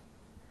so.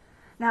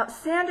 Now,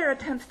 Sander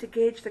attempts to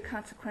gauge the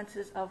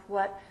consequences of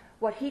what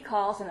he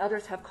calls, and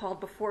others have called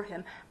before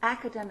him,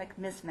 academic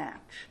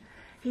mismatch.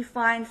 He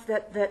finds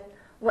that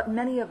what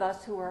many of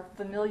us who are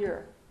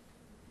familiar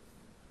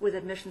with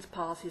admissions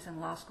policies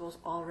in law schools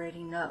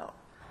already know.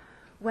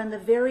 When the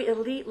very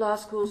elite law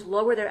schools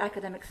lower their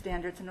academic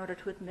standards in order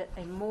to admit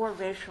a more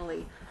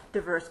racially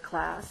diverse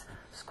class,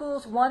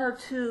 schools one or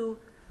two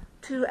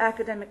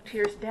academic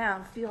tiers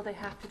down feel they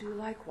have to do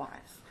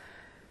likewise,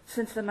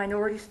 since the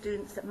minority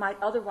students that might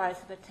otherwise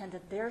have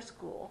attended their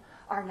school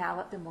are now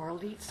at the more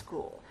elite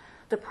school.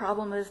 The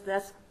problem is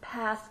thus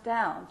passed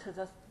down to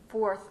the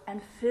fourth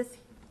and fifth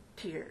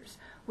tiers,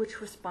 which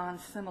respond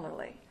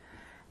similarly.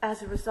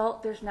 As a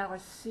result, there's now a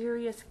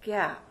serious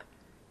gap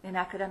in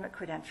academic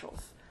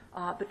credentials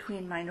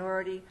between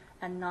minority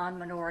and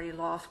non-minority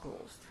law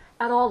schools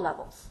at all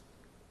levels.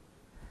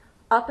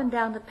 Up and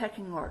down the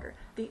pecking order,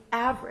 the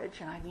average,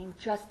 and I mean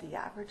just the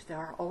average, there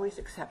are always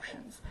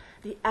exceptions,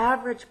 the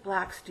average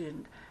black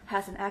student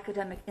has an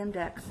academic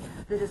index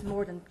that is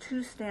more than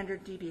 2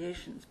 standard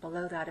deviations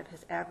below that of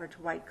his average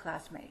white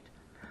classmate.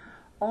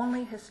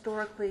 Only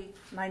historically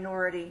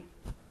minority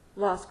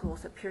law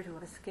schools appear to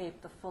have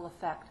escaped the full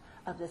effect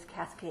of this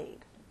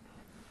cascade.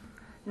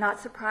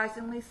 Not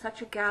surprisingly,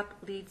 such a gap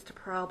leads to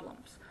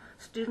problems.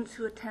 Students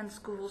who attend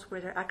schools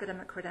where their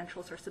academic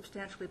credentials are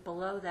substantially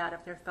below that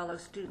of their fellow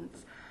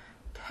students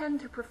tend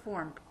to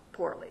perform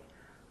poorly.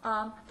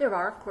 There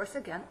are, of course,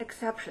 again,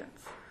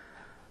 exceptions.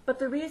 But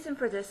the reason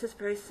for this is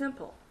very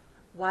simple.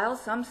 While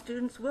some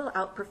students will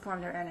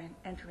outperform their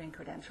entering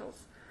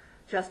credentials,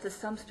 just as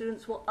some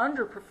students will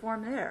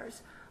underperform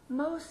theirs,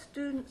 most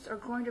students are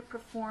going to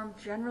perform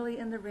generally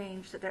in the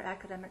range that their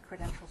academic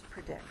credentials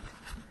predict.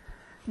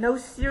 No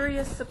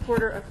serious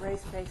supporter of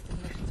race-based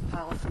admissions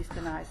policies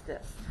denies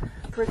this.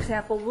 For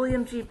example,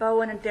 William G.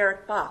 Bowen and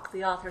Derek Bach,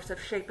 the authors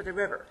of Shape of the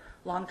River,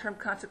 Long-Term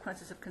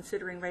Consequences of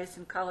Considering Race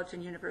in College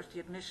and University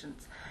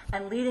Admissions,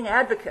 and leading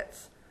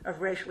advocates of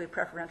racially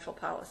preferential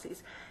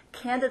policies,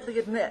 candidly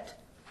admit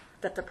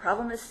that the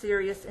problem is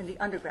serious in the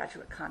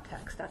undergraduate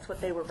context. That's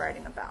what they were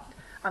writing about.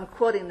 I'm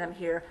quoting them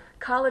here.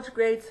 College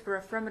grades for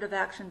affirmative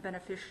action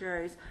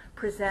beneficiaries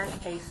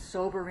present a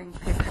sobering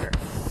picture.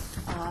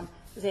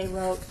 They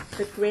wrote,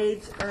 the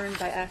grades earned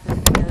by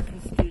African American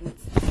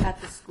students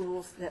at the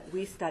schools that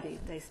they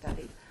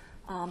studied,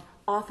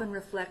 often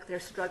reflect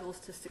their struggles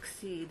to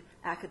succeed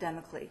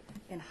academically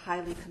in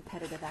highly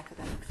competitive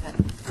academic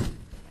settings.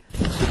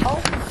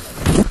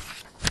 Ultimately,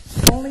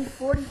 only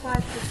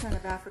 45%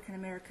 of African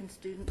American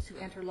students who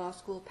enter law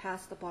school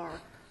pass the bar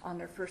on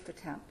their first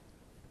attempt,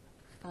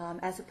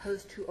 as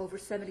opposed to over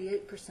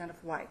 78%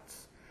 of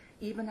whites.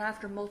 Even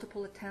after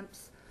multiple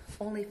attempts,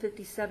 only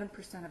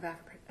 57% of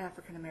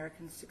African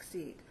Americans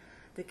succeed.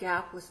 The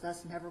gap was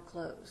thus never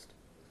closed.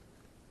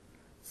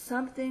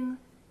 Something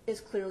is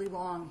clearly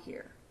wrong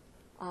here.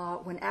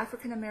 When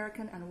African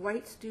American and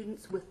white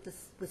students with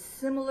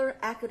similar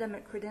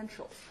academic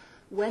credentials,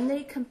 when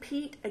they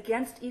compete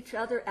against each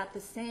other at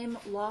the same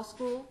law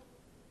school,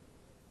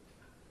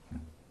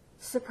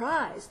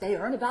 Surprise, they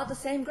earn about the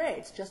same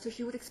grades, just as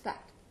you would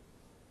expect.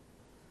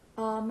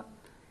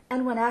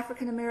 And when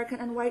African American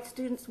and white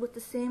students with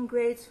the same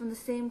grades from the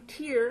same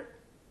tier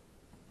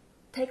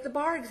take the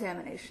bar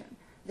examination,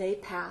 they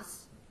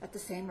pass at the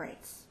same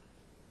rates.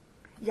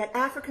 Yet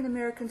African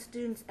American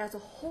students as a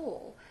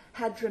whole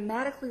had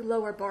dramatically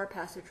lower bar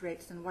passage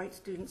rates than white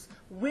students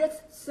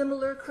with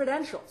similar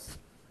credentials.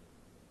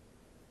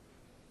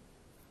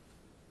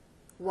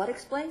 What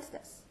explains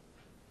this?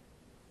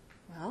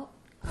 Well,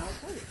 I'll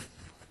tell you.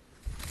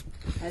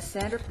 As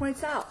Sandra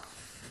points out,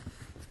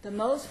 the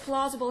most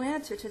plausible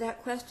answer to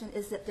that question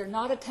is that they're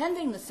not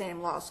attending the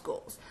same law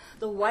schools.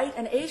 The white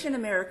and Asian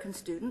American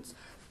students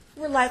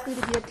were likely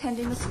to be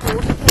attending the school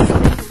that takes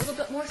things a little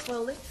bit more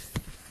slowly,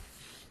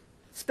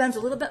 spends a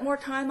little bit more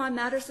time on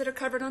matters that are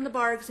covered on the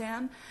bar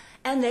exam,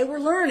 and they were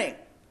learning,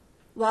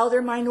 while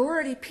their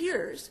minority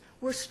peers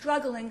were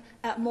struggling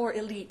at more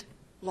elite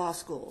law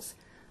schools.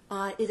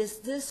 It is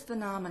this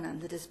phenomenon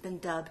that has been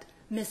dubbed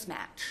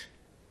mismatch.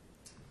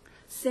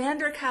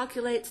 Sander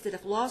calculates that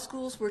if law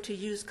schools were to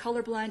use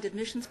colorblind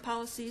admissions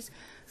policies,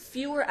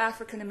 fewer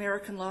African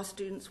American law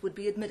students would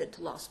be admitted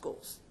to law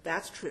schools.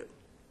 That's true.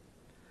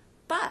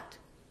 But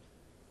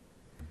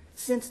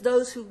since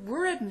those who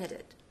were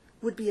admitted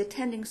would be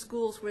attending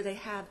schools where they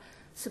have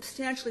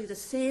substantially the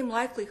same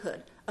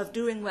likelihood of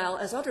doing well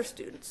as other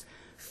students,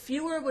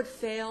 fewer would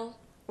fail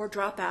or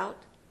drop out,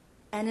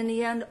 and in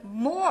the end,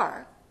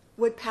 more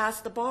would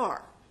pass the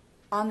bar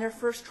on their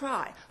first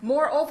try,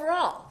 more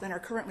overall than are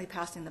currently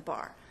passing the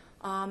bar.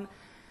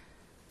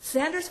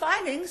 Sander's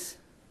findings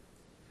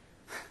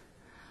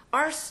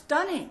are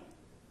stunning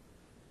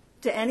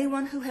to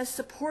anyone who has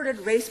supported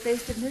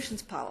race-based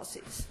admissions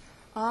policies.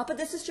 But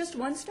this is just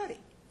one study.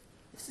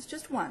 This is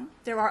just one.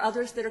 There are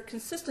others that are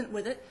consistent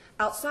with it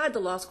outside the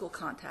law school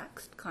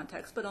context,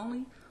 but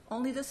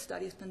only this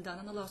study has been done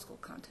in the law school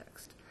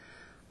context.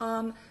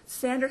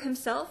 Sander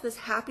himself is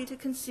happy to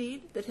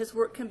concede that his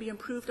work can be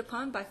improved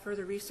upon by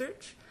further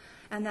research,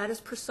 and that is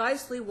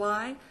precisely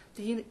why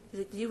the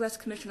U.S.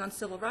 Commission on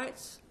Civil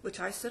Rights, which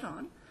I sit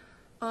on,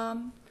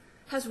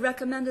 has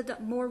recommended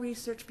that more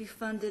research be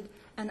funded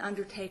and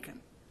undertaken.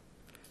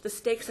 The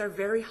stakes are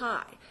very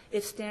high.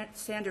 If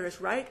Sander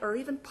is right, or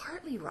even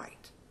partly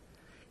right,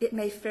 it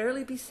may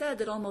fairly be said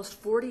that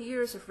almost 40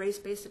 years of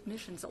race-based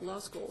admissions at law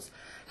schools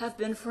have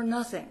been for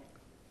nothing,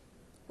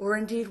 or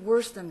indeed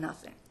worse than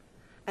nothing.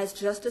 As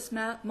Justice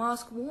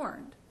Mosk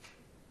warned,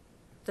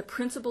 the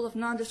principle of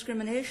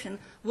non-discrimination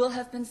will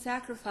have been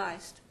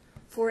sacrificed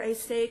for a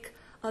sake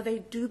of a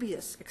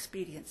dubious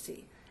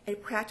expediency, a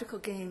practical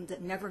gain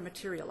that never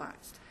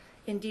materialized.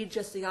 Indeed,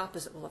 just the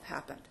opposite will have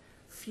happened.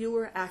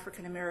 Fewer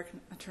African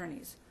American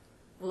attorneys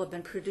will have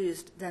been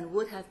produced than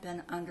would have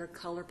been under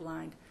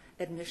colorblind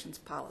admissions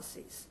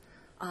policies.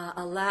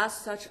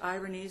 Alas, such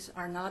ironies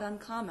are not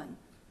uncommon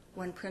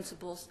when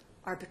principles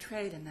are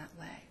betrayed in that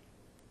way.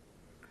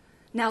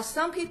 Now,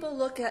 some people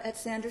look at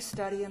Sander's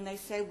study and they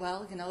say,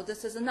 well,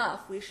 this is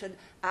enough. We should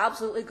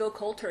absolutely go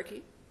cold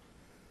turkey.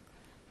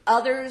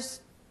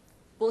 Others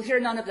will hear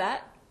none of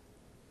that,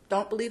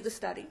 don't believe the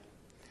study.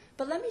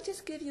 But let me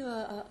just give you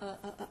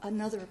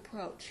another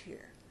approach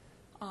here,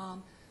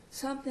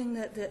 something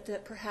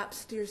that perhaps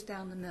steers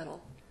down the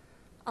middle.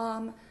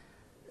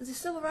 The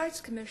Civil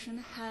Rights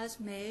Commission has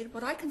made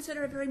what I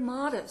consider a very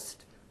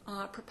modest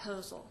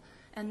proposal,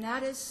 and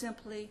that is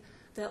simply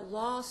that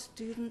law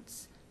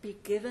students be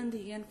given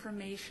the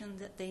information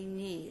that they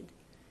need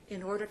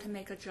in order to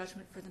make a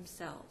judgment for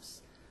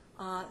themselves.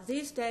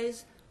 These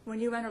days, when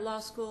you enter law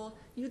school,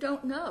 you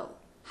don't know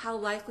how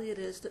likely it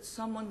is that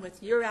someone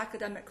with your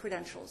academic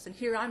credentials, and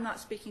here I'm not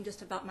speaking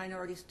just about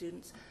minority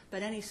students,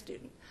 but any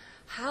student,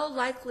 how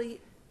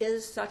likely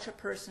is such a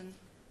person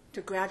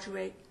to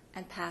graduate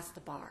and pass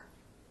the bar?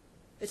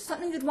 It's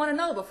something you'd want to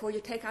know before you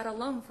take out a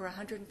loan for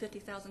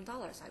 $150,000,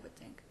 I would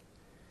think.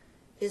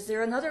 Is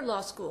there another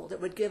law school that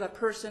would give a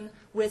person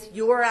with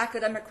your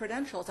academic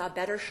credentials a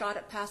better shot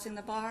at passing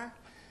the bar?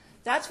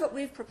 That's what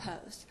we've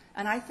proposed.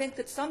 And I think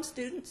that some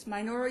students,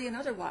 minority and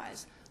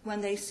otherwise,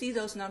 when they see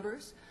those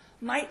numbers,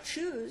 might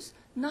choose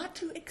not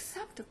to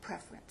accept a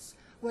preference,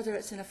 whether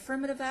it's an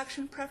affirmative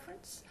action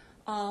preference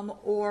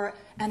or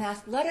an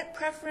athletic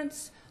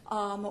preference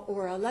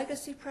or a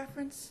legacy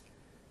preference,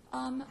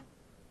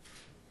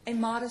 a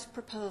modest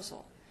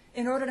proposal.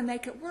 In order to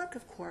make it work,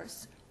 of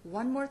course,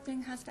 one more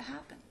thing has to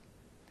happen.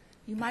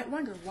 You might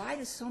wonder, why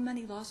do so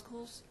many law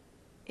schools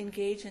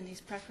engage in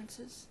these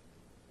preferences?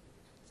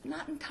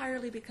 Not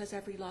entirely because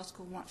every law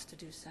school wants to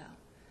do so.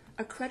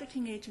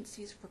 Accrediting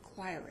agencies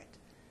require it.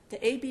 The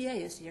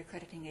ABA is the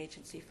accrediting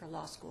agency for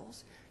law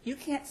schools. You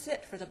can't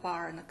sit for the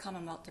bar in the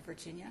Commonwealth of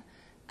Virginia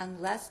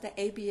unless the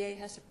ABA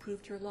has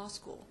approved your law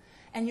school.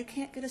 And you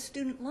can't get a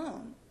student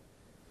loan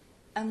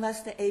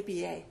unless the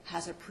ABA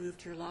has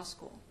approved your law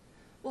school.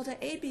 Well, the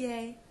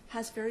ABA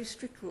has very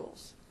strict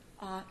rules,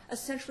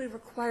 essentially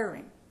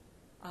requiring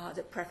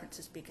that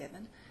preferences be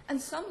given, and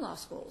some law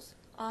schools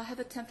have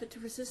attempted to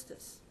resist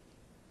this.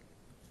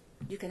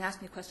 You can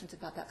ask me questions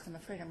about that because I'm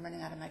afraid I'm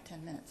running out of my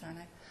 10 minutes, aren't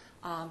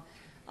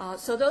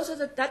So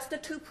that's the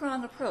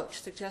two-prong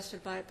approach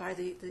suggested by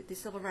the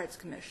Civil Rights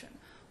Commission.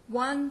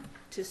 One,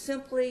 to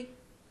simply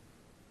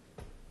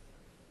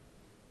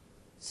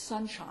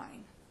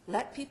sunshine,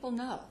 let people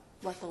know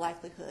what the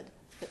likelihood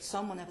that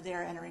someone of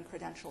their entering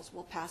credentials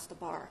will pass the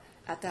bar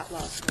at that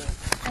law school.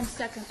 And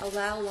second,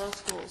 allow law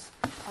schools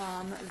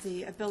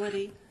the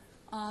ability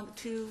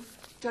to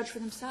judge for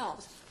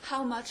themselves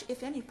how much,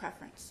 if any,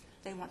 preference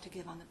they want to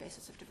give on the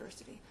basis of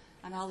diversity.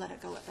 And I'll let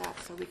it go at that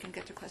so we can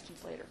get to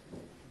questions later.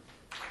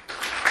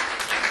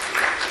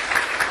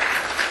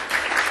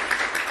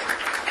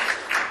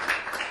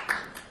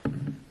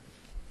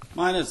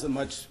 Mine is a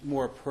much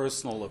more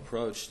personal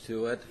approach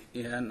to it,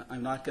 and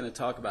I'm not going to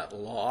talk about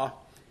law,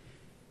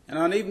 and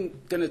I'm even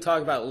going to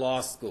talk about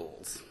law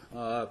schools,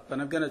 but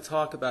I'm going to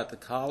talk about the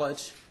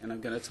college, and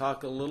I'm going to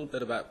talk a little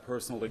bit about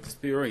personal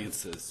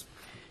experiences.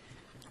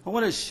 I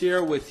want to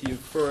share with you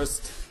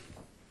first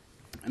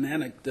an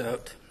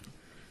anecdote.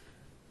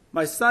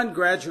 My son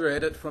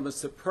graduated from a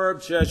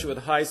superb Jesuit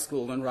high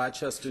school in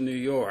Rochester, New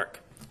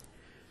York.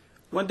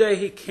 One day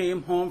he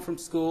came home from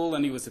school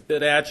and he was a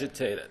bit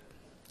agitated.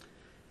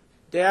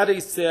 Daddy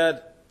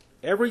said,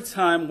 every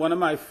time one of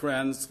my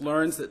friends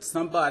learns that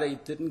somebody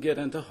didn't get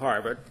into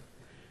Harvard,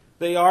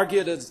 they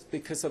argued it's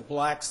because a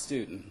black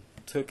student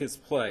took his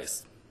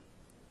place.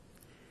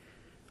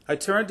 I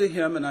turned to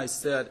him and I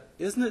said,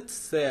 isn't it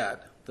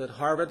sad that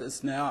Harvard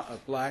is now a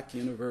black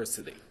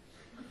university?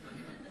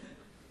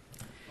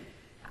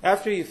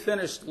 After he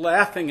finished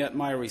laughing at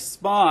my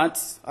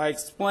response, I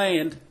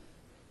explained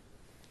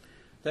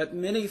that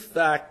many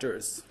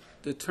factors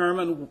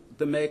determine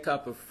the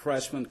makeup of a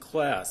freshman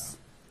class.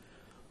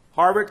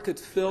 Harvard could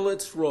fill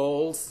its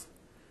roles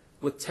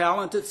with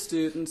talented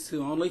students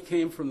who only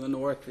came from the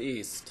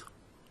Northeast,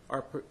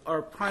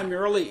 or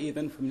primarily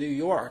even from New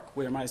York,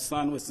 where my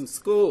son was in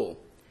school.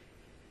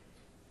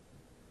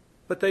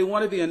 But they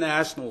want to be a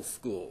national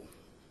school,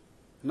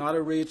 not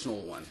a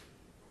regional one.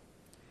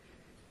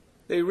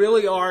 They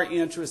really are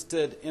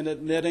interested in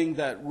admitting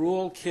that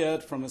rural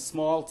kid from a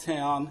small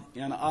town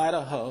in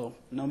Idaho,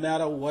 no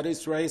matter what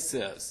his race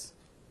is.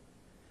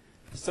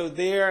 So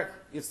there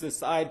is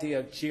this idea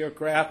of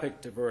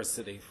geographic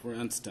diversity, for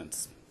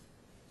instance.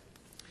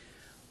 I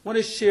want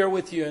to share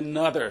with you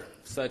another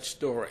such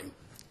story.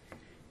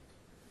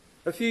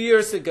 A few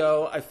years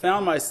ago, I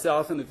found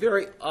myself in a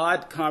very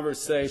odd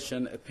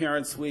conversation at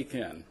Parents'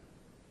 Weekend.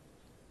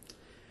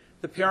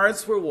 The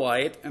parents were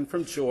white and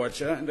from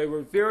Georgia, and they were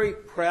very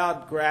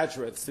proud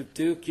graduates of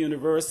Duke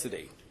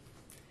University.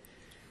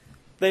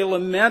 They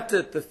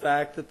lamented the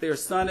fact that their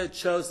son had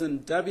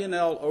chosen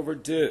W&L over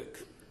Duke,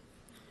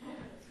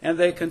 and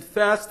they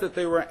confessed that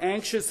they were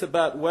anxious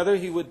about whether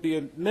he would be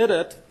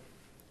admitted.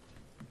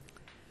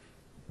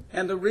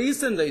 And the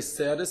reason, they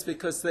said, is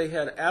because they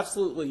had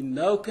absolutely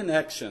no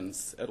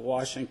connections at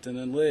Washington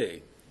and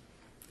Lee.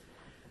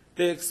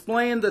 They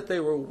explained that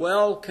they were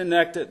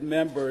well-connected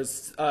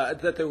members,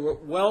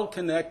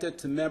 to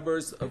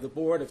members of the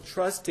Board of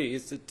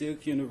Trustees at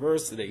Duke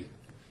University,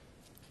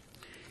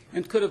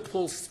 and could have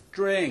pulled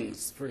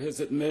strings for his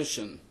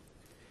admission.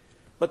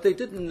 But they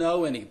didn't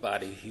know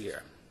anybody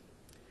here.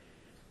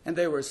 And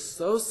they were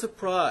so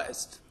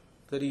surprised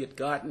that he had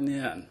gotten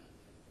in.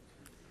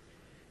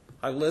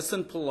 I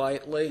listened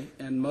politely,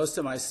 and most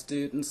of my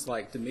students,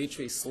 like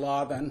Dmitry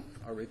Slavin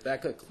or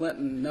Rebecca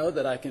Clinton, know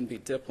that I can be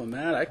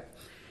diplomatic.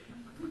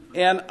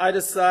 And I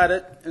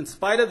decided, in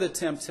spite of the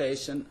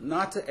temptation,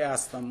 not to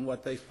ask them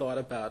what they thought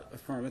about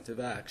affirmative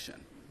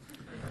action.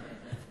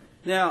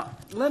 Now,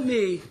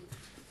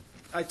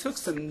 I took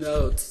some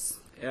notes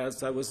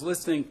as I was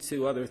listening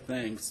to other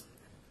things.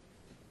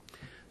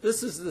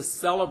 This is the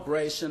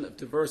celebration of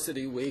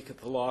Diversity Week at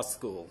the law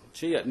school.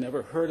 Gee, I'd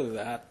never heard of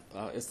that.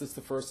 Is this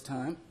the first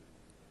time?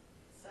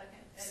 Second.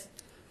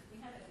 We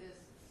had it,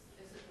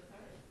 is it the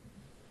third?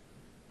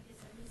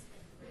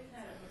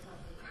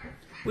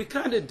 We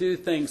kind of do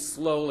things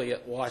slowly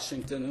at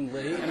Washington and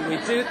Lee, and we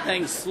do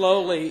things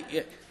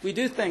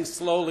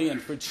slowly in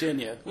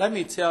Virginia. Let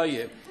me tell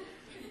you,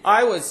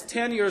 I was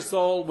 10 years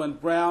old when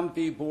Brown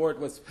v. Board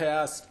was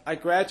passed. I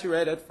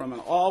graduated from an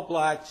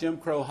all-black Jim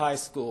Crow high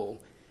school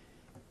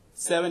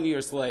 7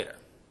 years later.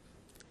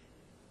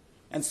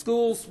 And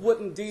schools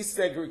wouldn't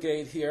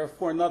desegregate here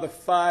for another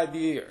 5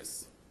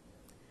 years.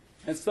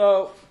 And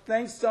so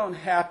things don't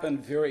happen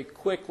very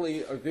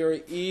quickly or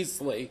very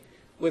easily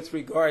with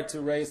regard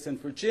to race in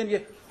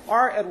Virginia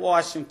or at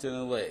Washington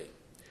and Lee.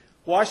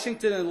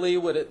 Washington and Lee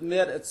would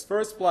admit its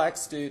first black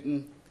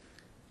student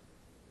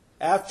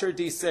after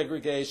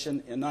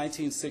desegregation in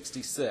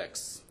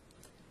 1966.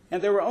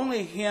 And there were only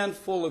a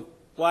handful of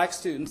black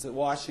students at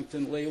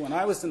Washington and Lee when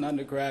I was an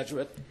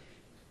undergraduate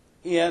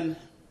in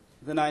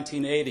the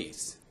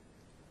 1980s.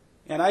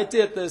 And I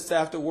did this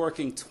after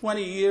working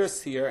 20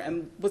 years here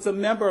and was a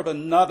member of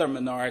another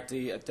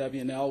minority at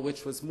W&L,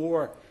 which was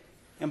more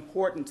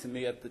important to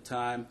me at the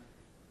time.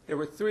 There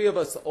were 3 of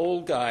us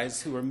old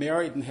guys who were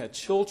married and had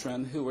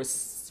children who were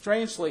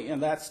strangely in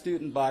that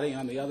student body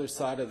on the other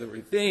side of the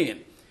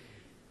ravine.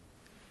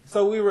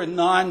 So we were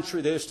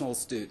non-traditional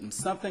students,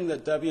 something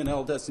that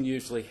W&L doesn't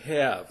usually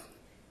have.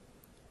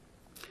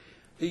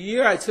 the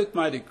year I took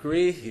my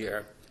degree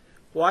here,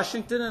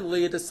 Washington and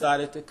Lee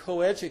decided to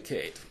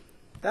co-educate.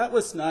 That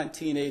was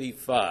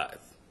 1985.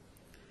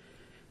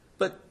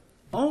 But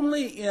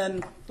only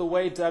in the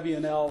way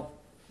W&L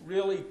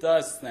really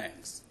does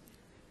things.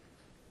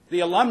 The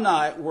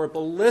alumni were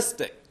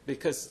ballistic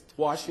because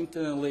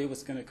Washington and Lee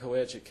was going to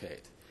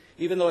co-educate,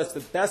 even though it's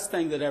the best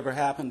thing that ever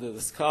happened to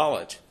this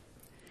college.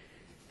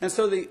 And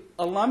so the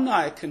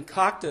alumni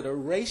concocted a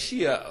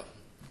ratio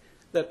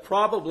that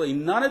probably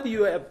none of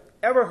you have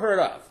ever heard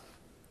of,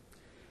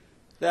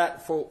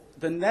 that for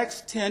the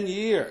next 10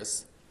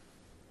 years,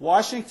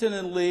 Washington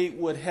and Lee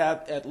would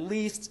have at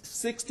least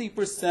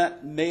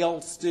 60%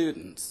 male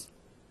students.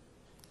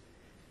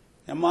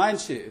 Now,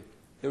 mind you,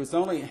 there was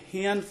only a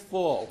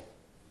handful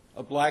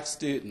of black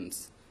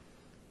students,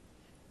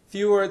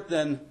 fewer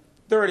than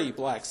 30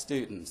 black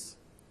students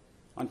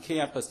on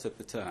campus at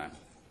the time.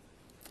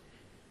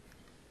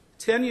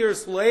 10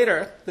 years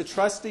later, the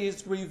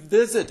trustees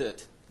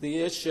revisited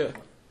the issue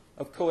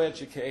of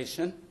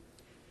coeducation,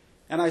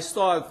 and I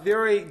saw a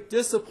very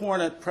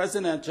disappointed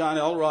President John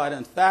Elrod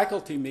in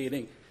faculty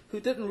meeting who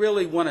didn't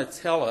really want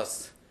to tell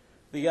us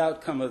the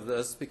outcome of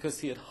this because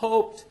he had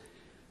hoped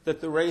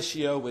that the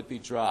ratio would be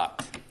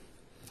dropped.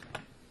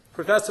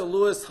 Professor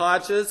Lewis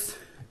Hodges,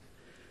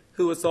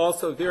 who was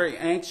also very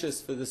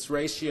anxious for this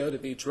ratio to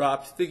be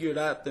dropped, figured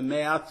out the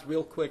math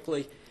real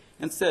quickly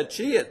and said,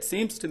 gee, it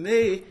seems to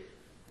me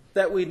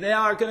that we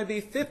now are going to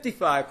be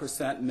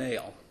 55%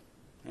 male.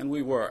 And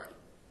we were.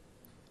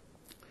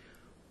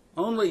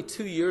 Only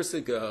 2 years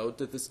ago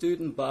did the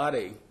student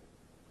body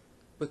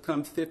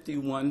become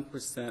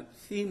 51%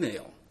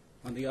 female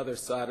on the other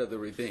side of the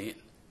ravine.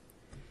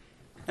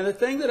 And the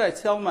thing that I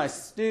tell my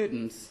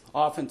students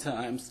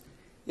oftentimes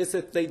is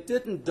if they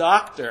didn't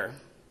doctor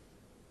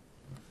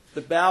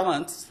the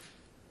balance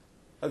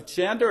of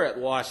gender at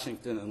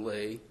Washington and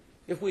Lee,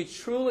 if we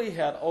truly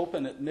had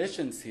open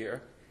admissions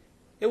here,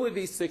 it would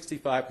be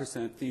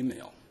 65%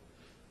 female.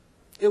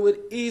 It would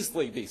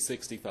easily be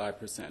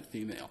 65%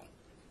 female.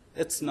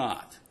 It's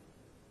not.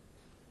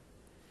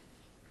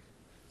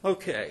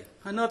 Okay,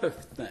 another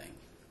thing.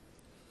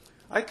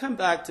 I come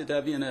back to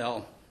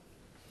W&L,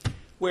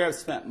 where I've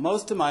spent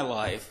most of my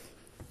life,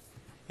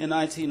 in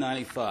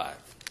 1995.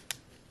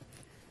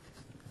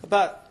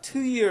 About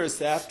 2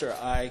 years after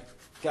I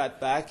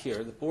got back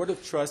here, the Board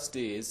of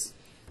Trustees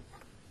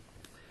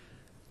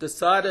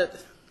decided,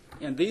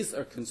 and these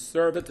are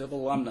conservative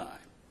alumni.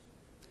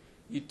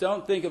 You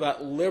don't think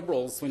about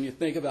liberals when you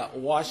think about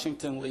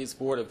Washington Lee's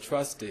Board of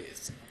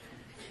Trustees.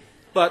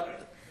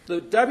 But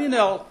the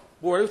W&L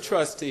Board of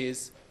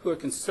Trustees, who are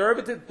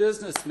conservative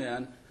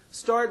businessmen,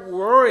 start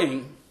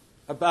worrying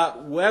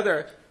about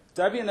whether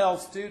W&L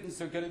students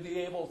are going to be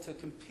able to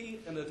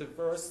compete in a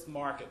diverse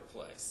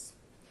marketplace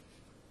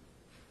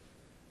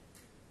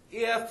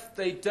if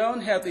they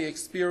don't have the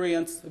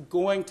experience of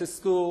going to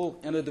school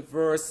in a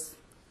diverse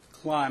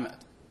climate.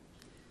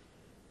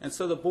 And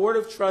so the Board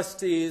of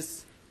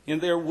Trustees, in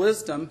their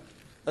wisdom,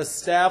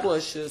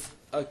 establishes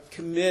a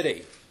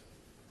committee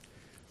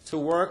to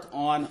work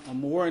on a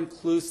more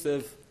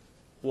inclusive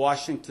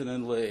Washington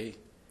and Lee.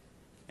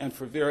 And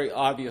for very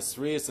obvious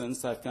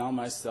reasons, I found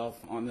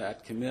myself on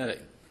that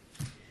committee.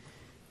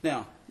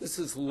 Now, this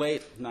is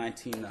late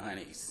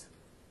 1990s.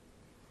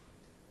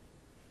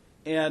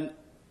 And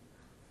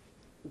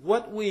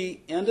what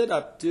we ended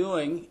up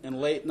doing in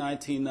late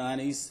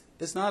 1990s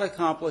is not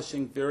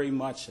accomplishing very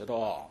much at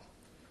all.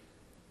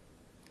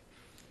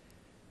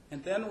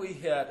 And then we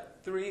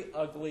had 3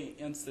 ugly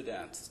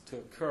incidents to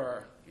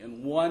occur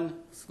in one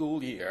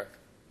school year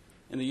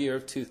in the year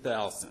of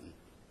 2000.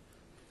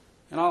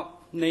 And I'll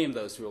name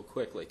those real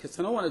quickly because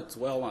I don't want to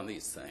dwell on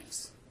these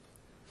things.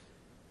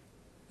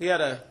 We had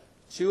a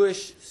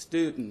Jewish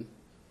student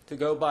to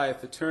go by a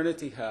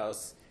fraternity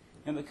house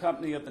in the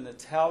company of an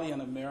Italian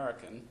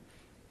American.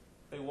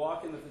 They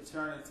walk in the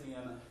fraternity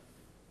and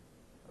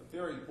a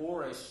very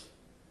boorish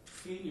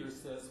senior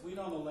says, "We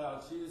don't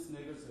allow Jews,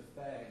 niggers, or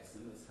fags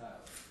in this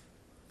house."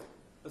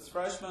 This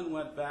freshman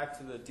went back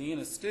to the dean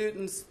of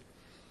students,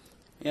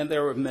 and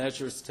there were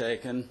measures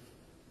taken.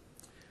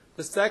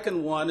 The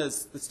second one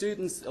is the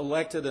students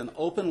elected an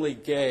openly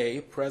gay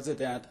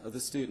president of the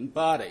student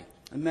body.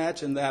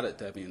 Imagine that at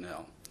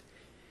W&L.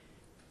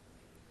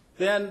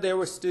 Then there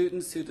were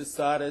students who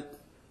decided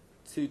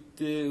to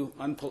do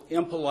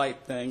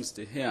impolite things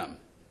to him.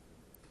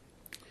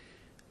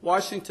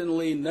 Washington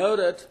Lee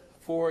noted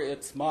for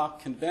its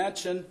mock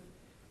convention.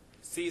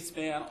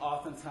 C-SPAN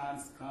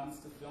oftentimes comes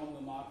to film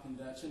the mock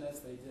convention, as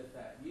they did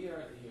that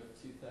year, the year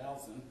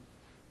 2000.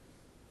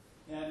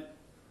 And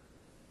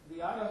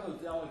the Idaho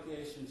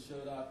delegation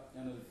showed up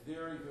in a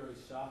very, very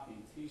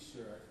shocking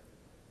T-shirt,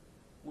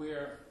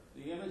 where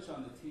the image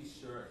on the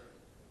T-shirt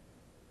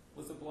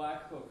was a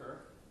black hooker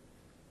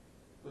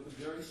with a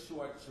very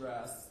short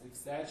dress,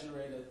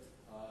 exaggerated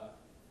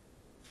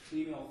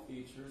female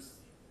features,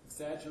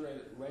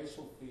 exaggerated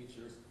racial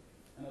features,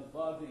 and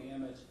above the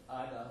image,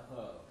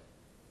 Idaho.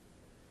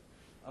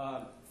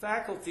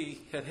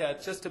 Faculty had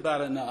had just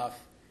about enough,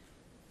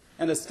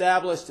 and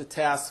established a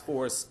task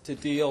force to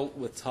deal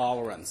with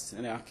tolerance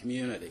in our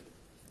community.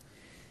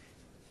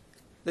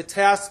 The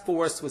task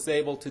force was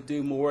able to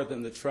do more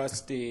than the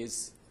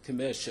trustees'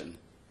 commission.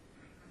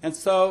 And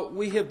so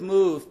we have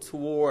moved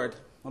toward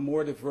a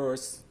more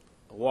diverse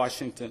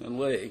Washington and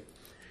Lee.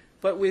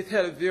 But we've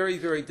had a very,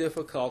 very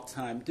difficult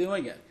time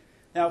doing it.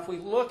 Now, if we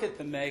look at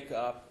the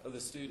makeup of the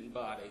student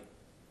body,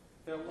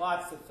 there are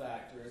lots of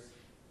factors.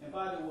 And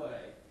by the way,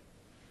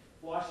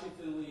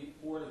 Washington Lee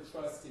Board of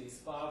Trustees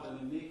filed an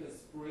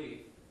amicus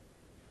brief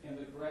in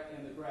the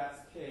Gratz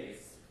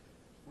case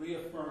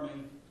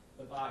reaffirming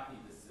the Bakke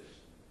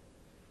decision.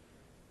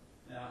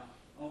 Now,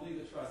 only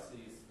the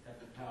trustees have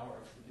the power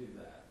to do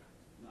that,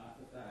 not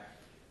the faculty.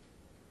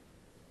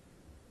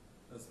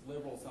 Those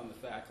liberals on the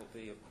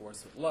faculty, of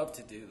course, would love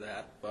to do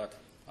that, but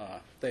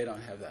they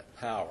don't have that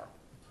power.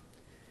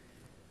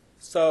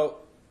 So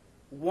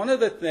one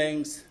of the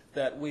things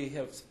that we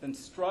have been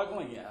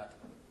struggling at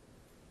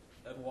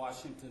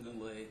Washington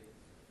and Lee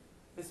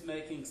is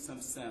making some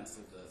sense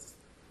of this.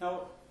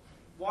 Now,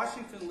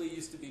 Washington Lee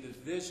used to be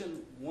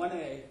Division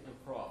 1A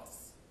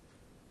lacrosse.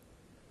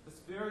 I was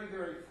very,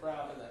 very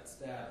proud of that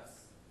status.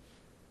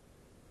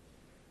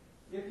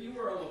 If you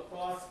were a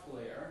lacrosse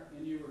player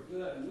and you were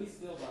good, and we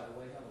still, by the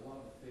way, have a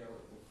love affair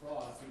with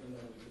lacrosse, even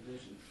though we're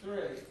Division 3,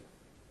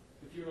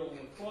 if you're a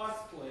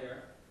lacrosse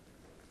player,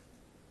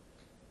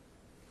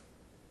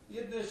 the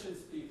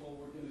admissions people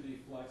were going to be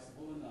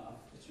flexible enough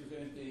that you're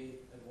going to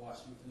be at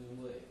Washington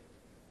and Lee.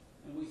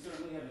 And we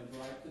certainly haven't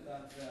griped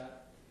about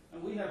that.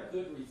 And we have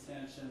good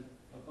retention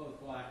of both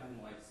black and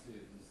white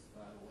students,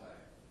 by the way.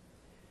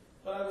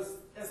 But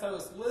as I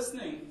was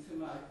listening to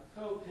my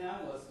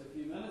co-panelist a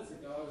few minutes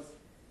ago, I was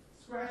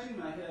scratching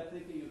my head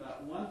thinking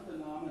about one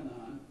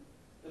phenomenon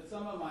that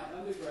some of my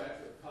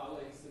undergraduate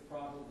colleagues have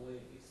probably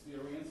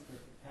experienced,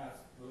 perhaps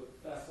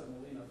Professor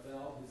Melina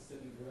Bell, who's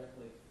sitting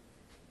directly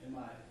in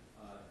my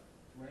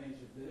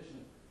range of vision,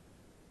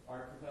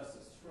 or Professor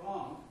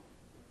Strong.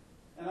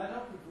 And I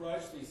don't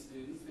begrudge these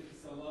students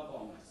because I love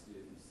all my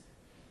students.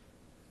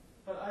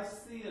 But I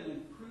see an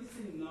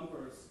increasing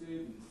number of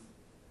students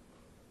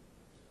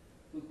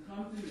who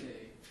come to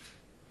me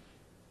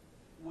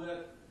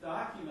with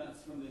documents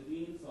from the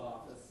dean's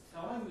office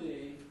telling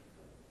me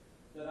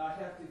that I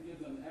have to give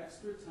them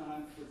extra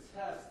time for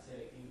test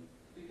taking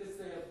because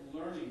they have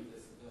learning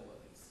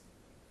disabilities.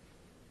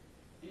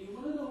 And you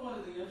want to know one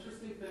of the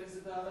interesting things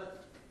about it?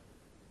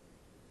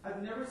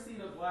 I've never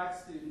seen a black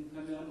student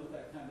come in with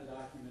that kind of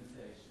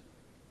documentation.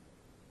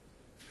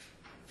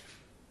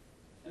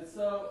 And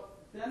so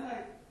then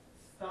I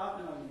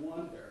stop and I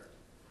wonder,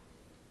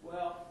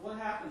 well, what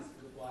happens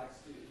to the black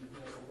student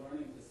who has a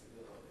learning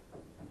disability?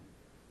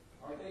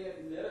 Are they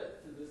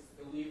admitted to this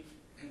elite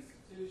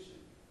institution?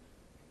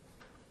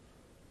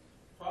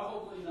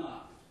 Probably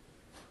not.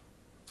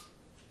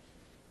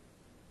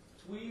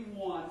 We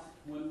want,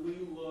 when we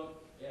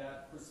look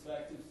at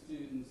prospective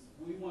students,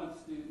 we want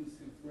students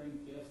who bring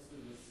gifts to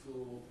the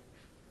school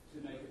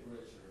to make it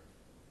richer.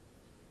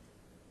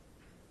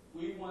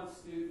 We want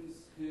students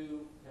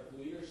who have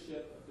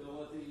leadership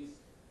abilities.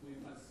 We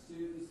want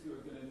students who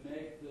are going to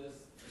make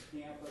this a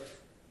campus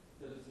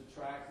that is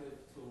attractive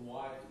to a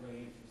wide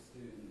range of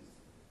students.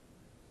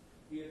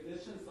 The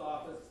admissions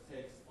office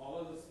takes all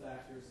of those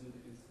factors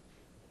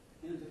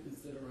into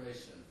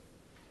consideration.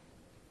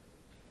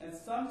 And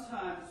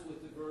sometimes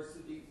with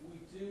diversity, we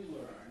do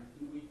learn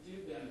and we do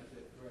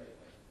benefit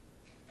greatly.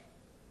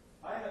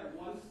 I had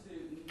one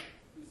student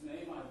whose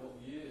name I will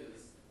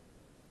use,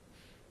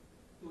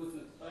 who was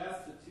in the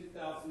class of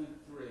 2003,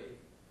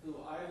 who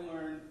I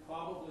learned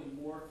probably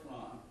more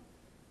from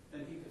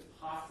than he could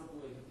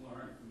possibly have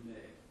learned from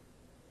me.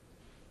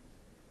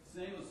 His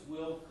name was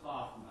Will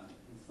Kaufman,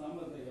 and some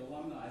of the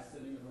alumni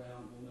sitting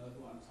around will know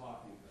who I'm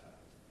talking about.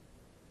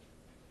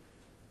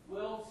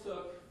 Will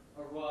took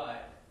a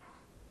ride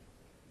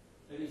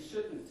that he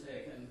shouldn't have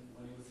taken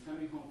when he was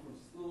coming home from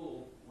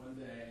school one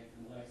day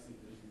in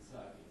Lexington,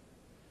 Kentucky.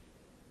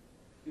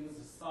 He was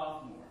a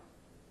sophomore.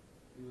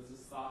 He was a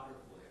soccer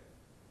player.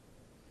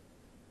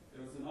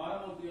 There was an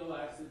automobile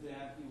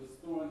accident. He was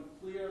thrown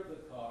clear of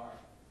the car,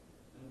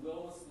 and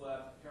Will was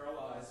left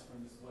paralyzed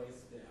from his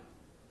waist down.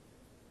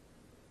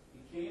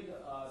 He came to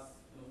us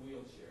in a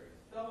wheelchair.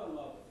 He fell in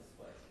love with this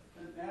place.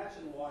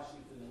 Imagine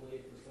Washington Lee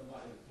for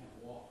somebody who can't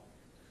walk.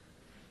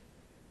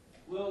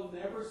 Will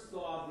never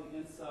saw the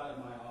inside of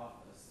my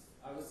office.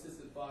 I was his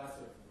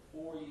advisor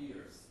for 4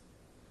 years.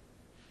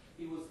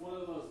 He was one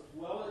of the most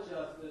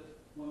well-adjusted,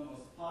 one of the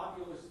most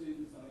popular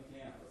students on the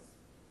campus.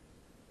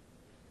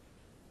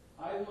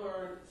 I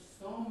learned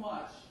so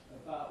much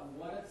about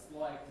what it's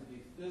like to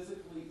be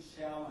physically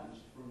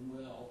challenged from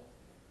Will,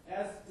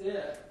 as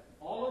did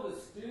all of the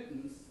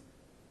students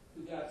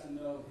who got to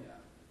know him.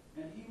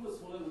 And he was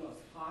one of the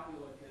most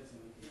popular kids on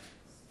the campus.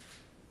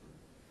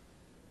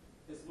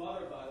 His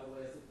mother, by the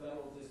way, is a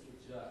federal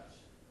district judge.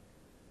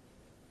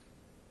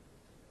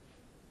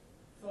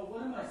 So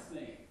what am I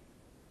saying?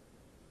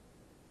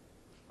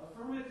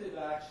 Affirmative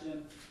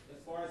action,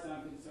 as far as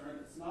I'm concerned,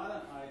 it's not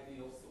an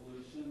ideal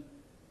solution,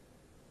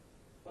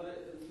 but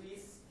it at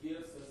least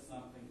gives us some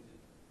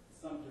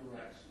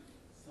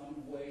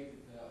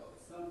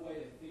some way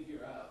to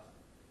figure out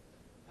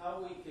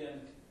how we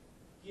can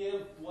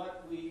give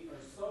what we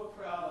are so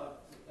proud of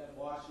at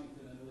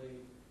Washington and Lee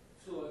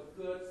to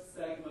a good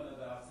segment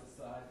of our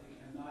society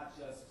and not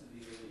just to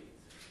the elite.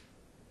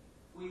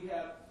 We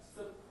have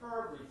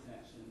superb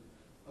retention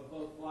of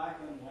both black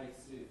and white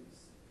students.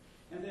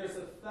 And there's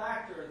a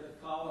factor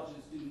that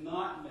colleges do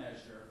not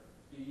measure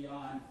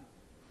beyond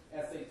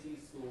SAT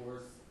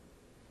scores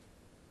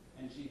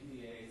and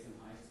GPAs in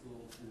high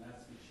schools, and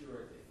that's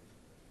maturity.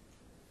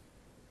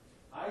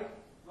 I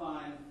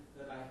find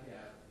that I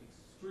have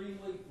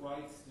extremely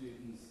bright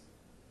students,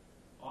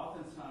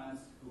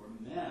 oftentimes who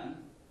are men,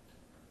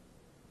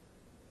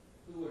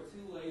 who are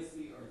too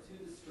lazy or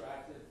too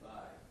distracted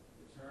by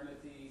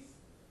fraternities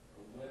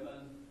or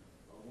women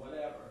or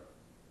whatever,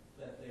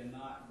 that they're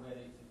not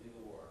ready to do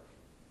the work.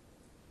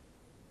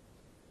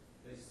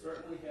 They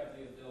certainly have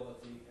the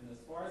ability, and as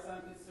far as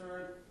I'm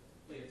concerned,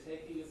 they are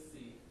taking a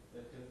seat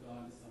that could have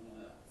gone to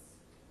someone else.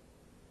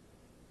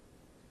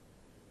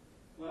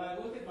 When I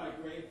look at my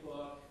grade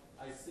book,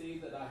 I see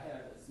that I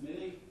have as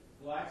many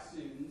black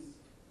students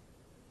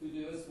who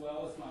do as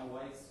well as my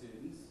white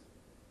students.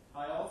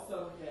 I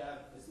also have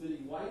as many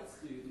white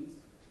students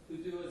who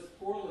do as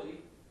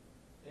poorly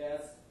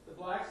as the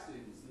black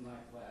students in my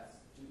class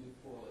who do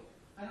poorly.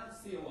 I don't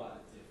see a lot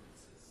of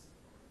differences.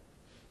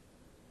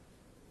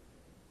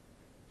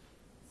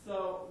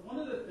 So one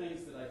of the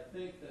things that I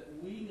think that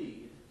we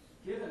need,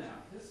 given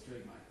our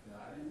history, my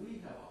God, and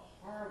we have a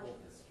horrible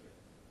history.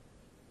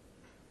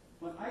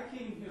 When I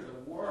came here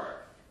to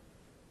work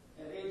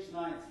at age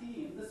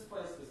 19, this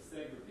place was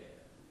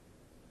segregated.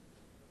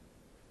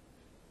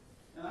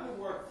 And I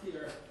worked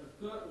here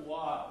a good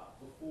while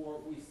before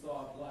we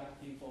saw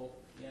black people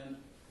in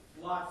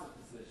lots of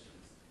positions.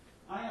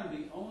 I am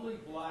the only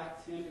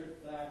black tenured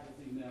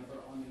faculty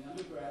member on the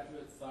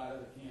undergraduate side of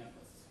the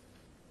campus.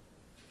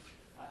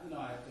 I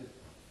have to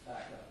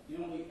back up. The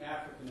only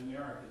African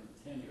American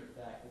tenured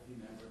faculty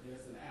member,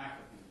 there's an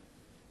African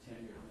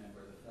tenured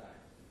member of the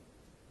faculty.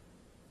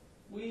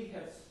 We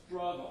have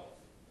struggled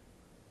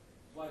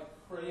like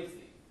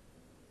crazy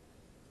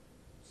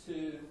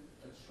to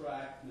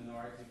attract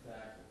minority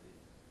faculty.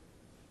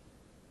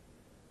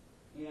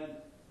 And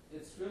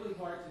it's really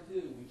hard to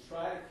do. We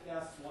try to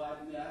cast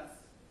wide nets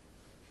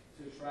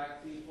to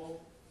attract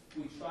people.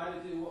 We try to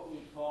do what we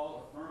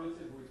call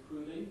affirmative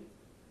recruiting.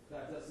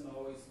 That doesn't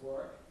always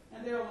work.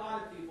 And there are a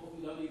lot of people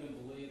who don't even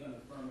believe in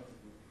affirmative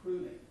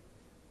recruiting.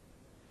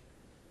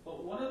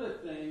 But one of the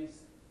things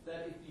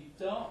that if you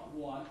don't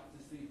want to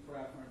see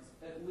preference,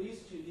 at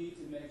least you need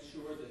to make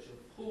sure that your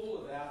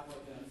pool of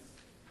applicants,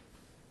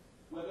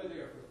 whether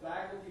they're for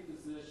faculty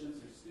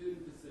positions or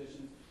student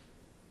positions,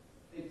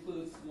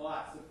 includes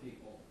lots of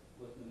people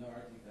with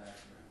minority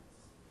backgrounds.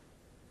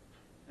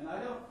 And I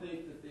don't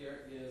think that there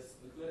is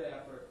a good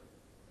effort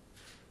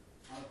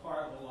on the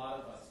part of a lot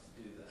of us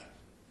to do that.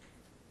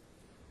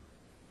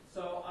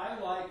 So I,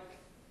 like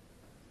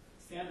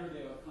Sandra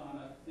Day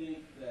O'Connor, think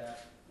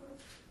that,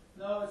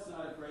 no, it's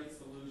not a great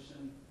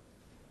solution,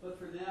 but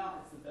for now,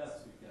 it's the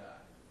best we've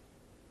got.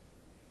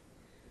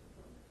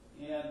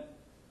 And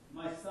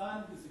my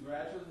son, who's a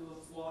graduate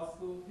of law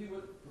school, he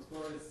would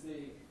prefer to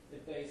see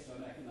it based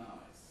on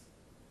economics.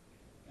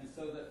 And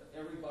so that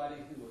everybody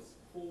who was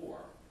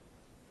poor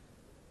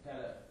had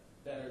a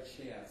better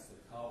chance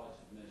at college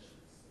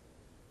admissions.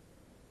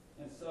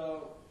 And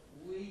so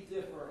we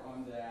differ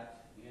on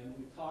that, and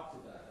we talked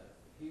about it.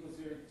 He was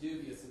very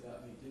dubious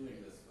about me doing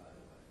this, by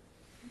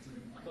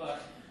the way.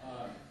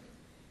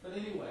 But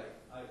anyway,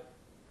 I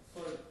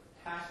sort of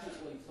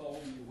passionately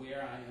told you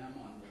where I am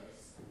on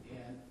this,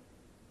 and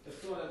to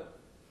sort of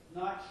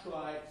not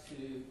try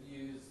to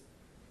use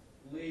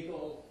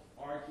legal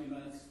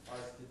arguments or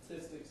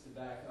statistics to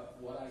back up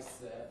what I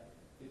said,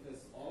 because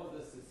all of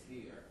this is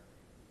here.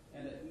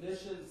 And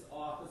admissions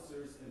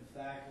officers and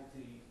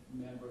faculty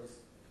members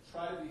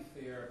try to be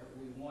fair,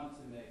 but we want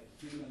to make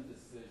human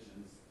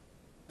decisions.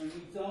 And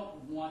we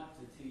don't want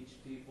to teach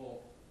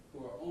people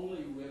who are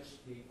only rich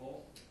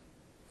people.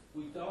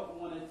 We don't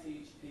want to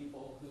teach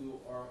people who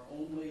are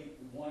only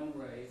one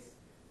race.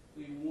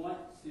 We want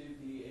to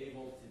be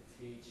able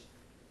to teach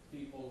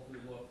people who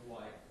look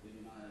like the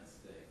United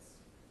States.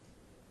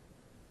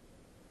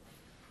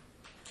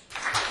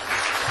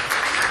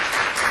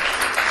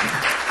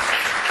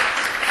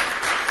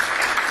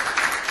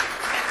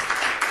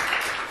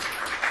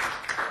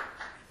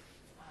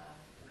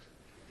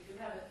 We do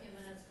have a few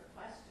minutes for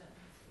questions.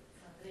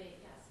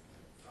 Somebody, yes.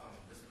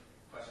 This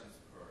question is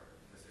for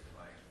Mr.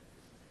 Clegg.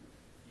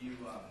 You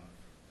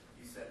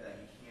said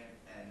that you can't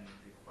end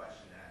the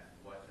question at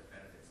what the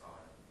benefits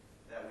are,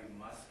 that we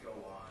must go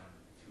on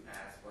to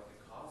ask what the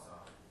costs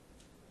are.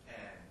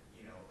 And,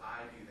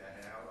 I do that,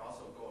 and I would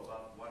also go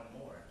above one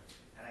more,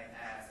 and I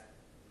ask,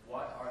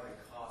 what are the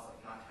costs of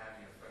not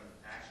having a affirmative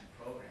action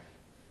program?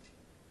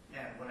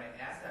 And when I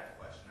asked that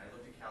question, I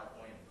looked at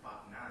California and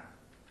Prop 9.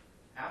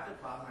 After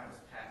Prop 9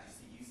 was passed, you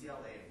see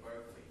UCLA and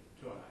Berkeley.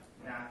 209.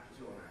 Not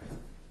 209.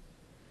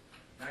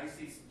 Now you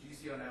see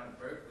UCLA now in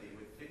Berkeley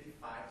with 55%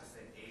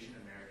 Asian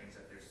Americans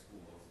at their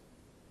schools,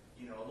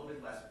 a little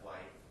bit less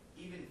white.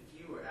 Even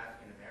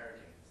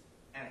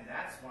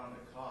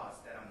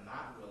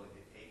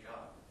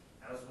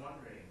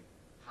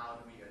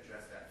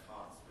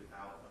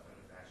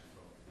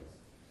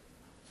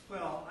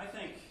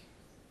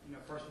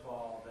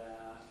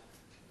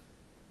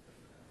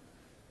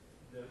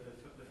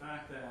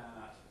fact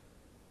that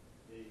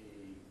the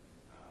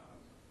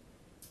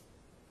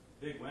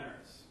big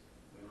winners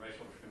when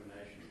racial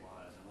discrimination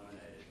was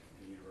eliminated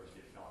in the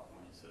University of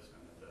California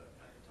system at the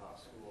top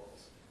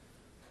schools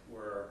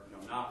were,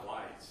 not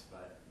whites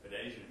but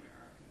Asian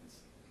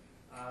Americans,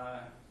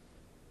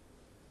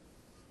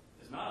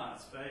 is not on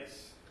its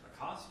face a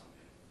cost to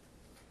me.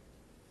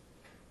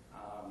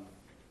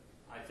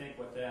 I think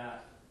what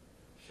that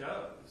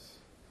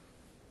shows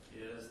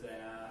is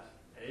that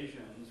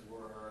Asians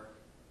were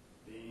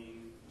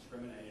being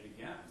discriminated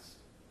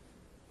against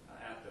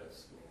at those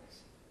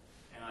schools.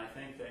 And I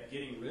think that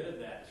getting rid of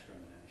that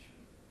discrimination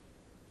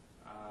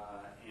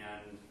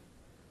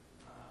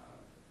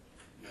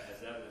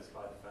as evidenced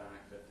by the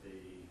fact that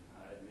the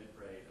admit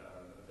rate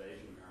of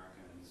Asian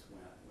Americans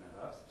went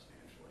up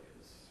substantially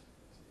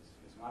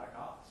is not a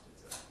cost,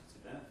 it's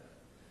a benefit.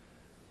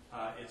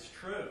 It's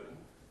true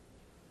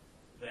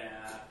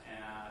that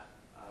at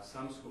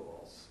some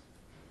schools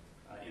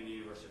in the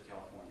University of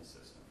California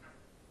system,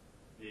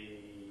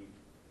 the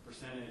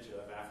percentage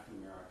of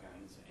African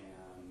Americans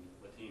and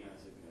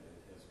Latinos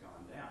admitted has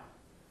gone down.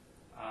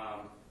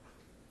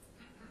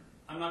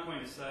 I'm not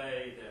going to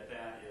say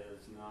that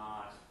is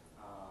not,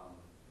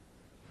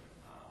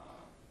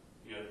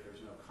 that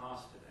there's no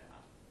cost to that.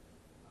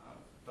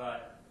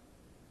 But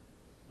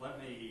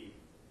let me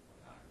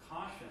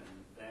caution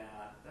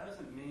that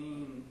doesn't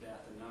mean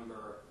that the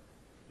number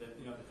that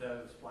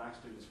those black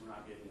students were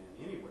not getting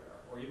in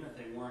anywhere, or even if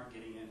they weren't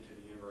getting into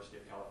the University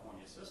of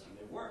California system,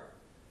 they were.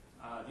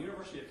 The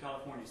University of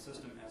California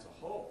system as a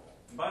whole,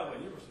 and by the way,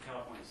 the University of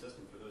California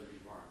system, for those of you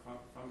who aren't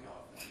from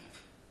California,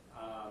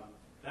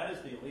 that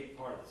is the elite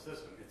part of the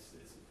system.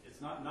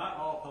 It's not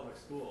all public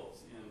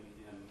schools in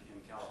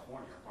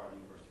California are part of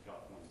the University of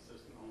California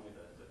system. Only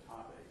the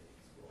top 8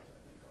 schools, I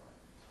think, are.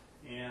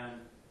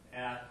 And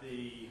at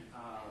the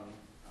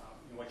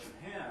what you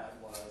had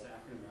was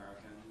African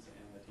Americans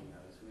and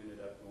Latinos who ended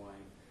up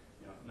going,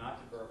 not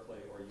to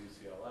Berkeley or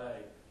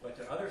UCLA, but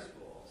to other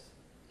schools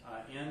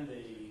in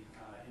the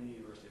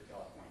University of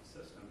California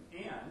system.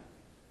 And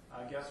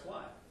guess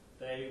what?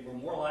 They were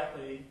more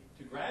likely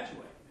to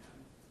graduate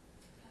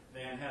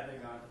than had they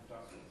gone to the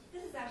top schools.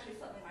 This is actually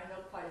something I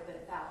know quite a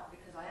bit about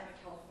because I am a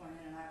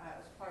Californian and I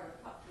was part of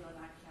the Prop 209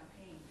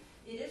 campaign.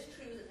 It is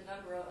true that the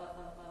number of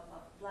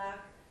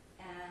black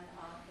and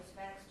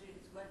Hispanic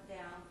students went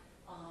down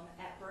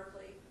at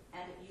Berkeley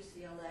and at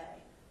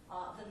UCLA.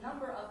 The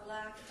number of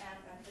black and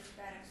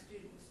Hispanic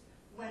students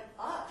went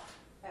up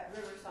at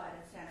Riverside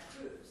and Santa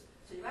Cruz.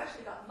 So you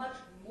actually got much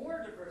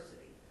more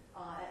diversity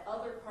at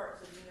other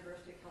parts of the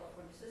University of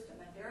California system.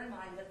 And bear in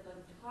mind that the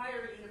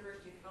entire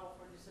University of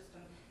California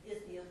system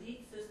is the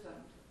elite system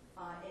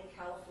in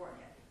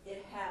California.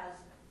 It has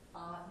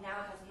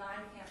now it has 9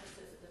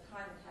 campuses. At the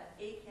time, it had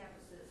 8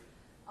 campuses.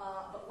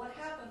 But what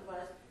happened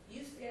was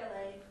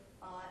UCLA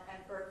and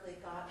Berkeley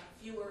got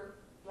fewer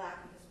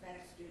black and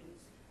Hispanic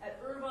students. At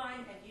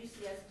Irvine and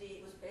UCSD,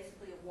 it was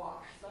basically a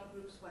wash. Some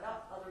groups went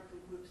up, other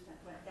groups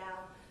went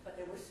down, but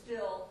there was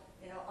still,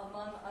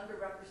 among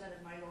underrepresented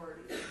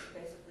minorities, it was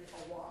basically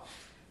a wash.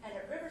 And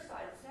at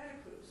Riverside and Santa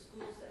Cruz,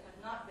 schools that had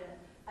not been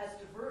as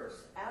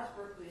diverse as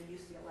Berkeley and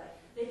UCLA,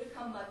 they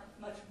become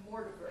much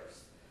more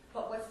diverse.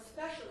 But what's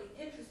especially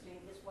interesting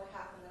is what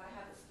happened, and I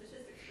have the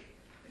statistics,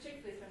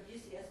 particularly from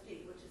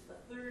UCSD, which is the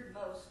 3rd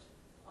most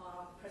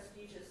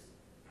prestigious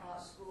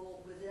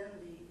school within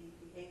the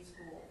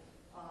 8-school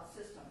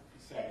system.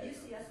 At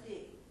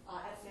UCSD,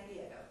 at San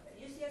Diego, at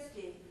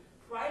UCSD,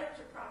 prior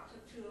to Prop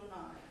 209,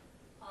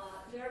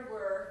 there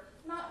were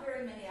not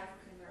very many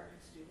African American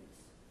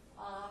students,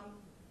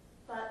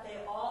 but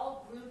they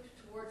all grouped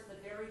towards the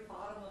very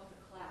bottom of the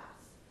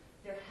class.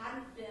 There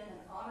hadn't been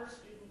an honor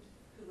student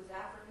who was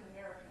African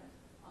American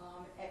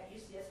at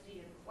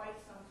UCSD in quite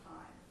some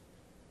time.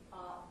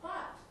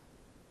 But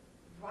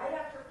right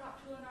after Prop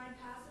 209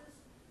 passes,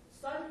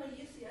 suddenly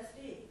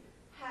UCSD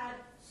had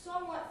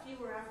somewhat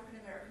fewer African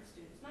American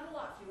students, not a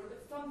lot fewer, but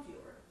some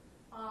fewer.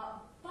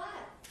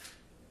 But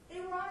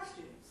they were honor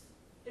students.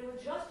 There were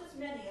just as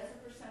many as a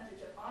percentage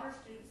of honor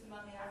students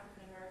among the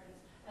African Americans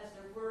as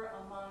there were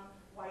among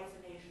whites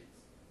and Asians.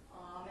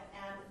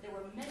 And there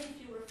were many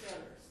fewer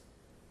failures.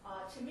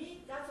 To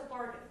me, that's a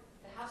bargain.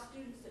 To have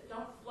students that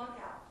don't flunk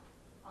out,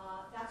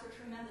 that's a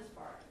tremendous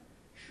bargain.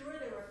 Sure,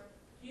 there were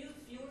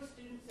fewer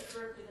students at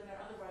Berkeley than there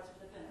otherwise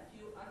would have been, a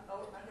few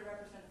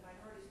underrepresented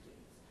minority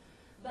students.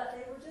 But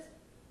they were just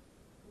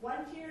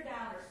 1 tier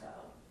down or so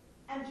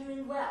and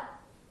doing well.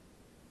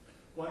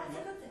 That's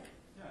a good thing.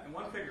 Yeah, and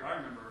one figure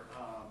I remember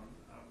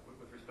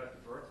with respect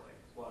to Berkeley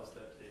was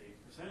that the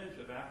percentage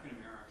of African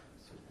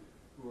Americans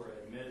who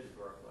were admitted to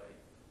Berkeley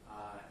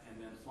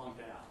and then flunked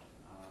out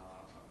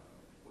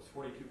was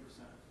 42%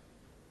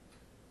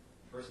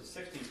 versus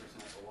 16%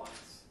 for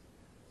whites.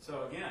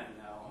 So again,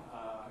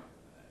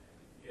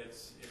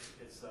 it's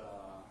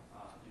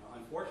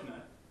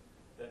unfortunate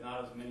that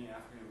not as many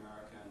African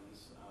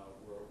Americans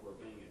were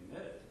being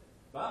admitted,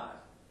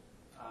 but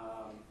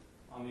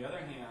on the other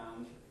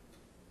hand,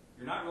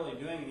 you're not really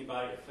doing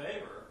anybody a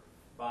favor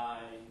by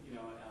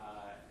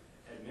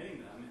admitting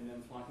them and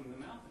then flunking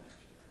them out the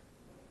next year.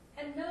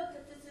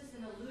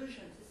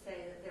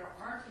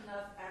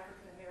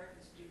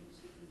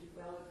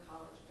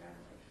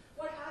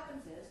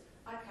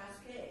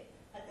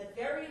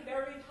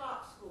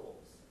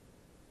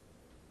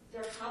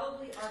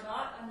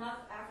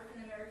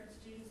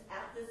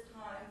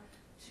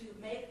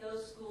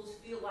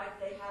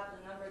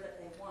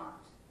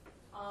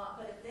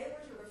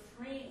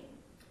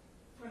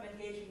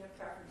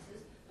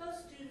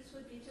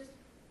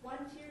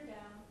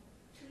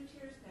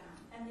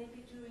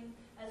 doing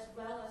as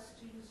well as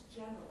students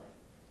generally.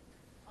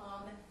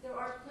 There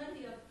are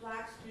plenty of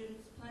black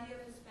students, plenty of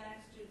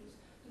Hispanic students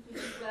who can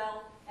do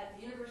well at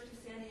the University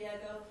of San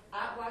Diego,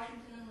 at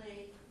Washington and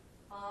Lee,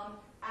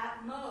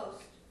 at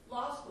most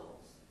law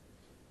schools.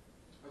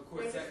 Of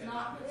course, They're just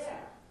not economics.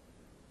 there.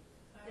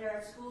 There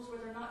are schools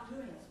where they're not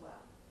doing as well.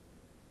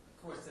 Of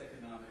course,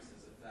 economics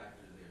is a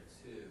factor there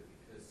too,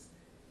 because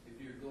if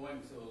you're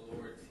going to a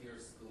lower tier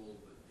school,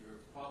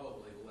 you're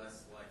probably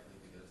less likely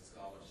to get a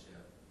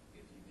scholarship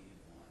if you need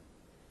one.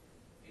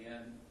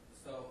 And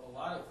so a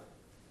lot of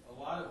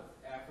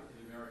African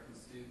American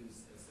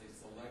students, as they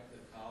select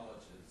the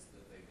colleges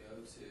that they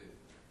go to,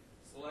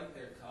 select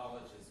their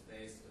colleges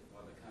based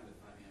upon the kind of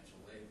financial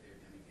aid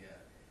they're going to get.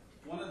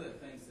 One of the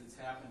things that's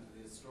happened to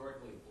the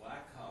historically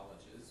black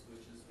colleges,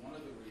 which is one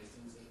of the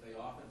reasons that they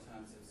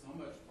oftentimes have so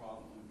much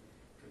problem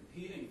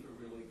competing for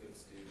really good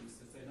students,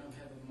 is they don't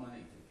have the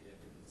money to give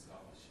them the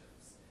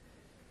scholarships.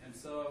 And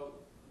so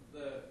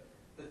the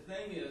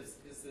thing is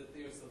that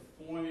there's a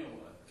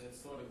formula that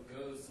sort of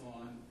goes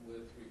on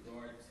with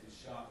regard to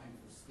shopping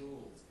for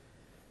schools.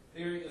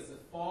 There is a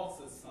false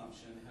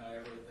assumption,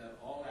 however, that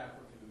all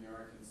African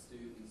American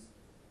students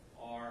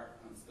are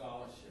on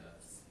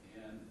scholarships,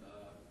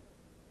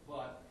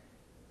 but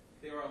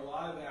there are a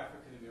lot of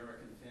African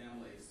American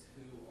families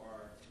who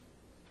are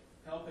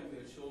helping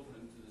their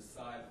children to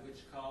decide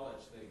which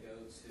college they go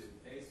to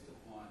based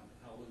upon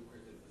how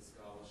lucrative the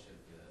scholarship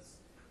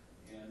is.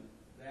 And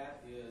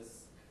that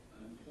is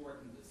an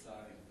important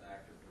deciding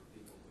factor for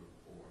people who are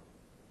poor.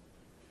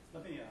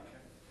 Let me add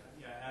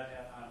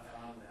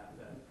on that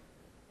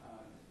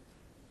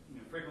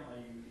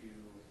frequently you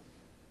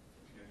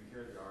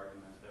hear the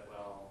argument that,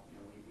 well,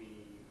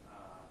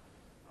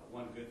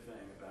 one good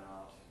thing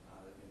about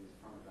these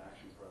affirmative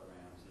action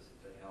programs is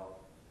that they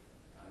help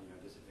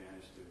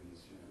disadvantaged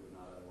students who would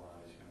not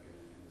otherwise get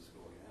into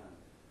school again.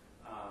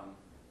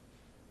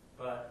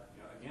 But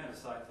again,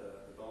 it's like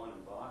the Bowen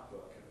and Bach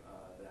book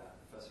that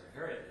Professor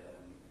Heriot did,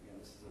 and again,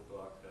 this is a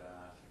book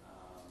that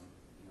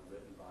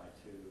written by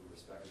two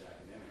respected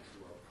academics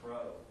who are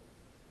pro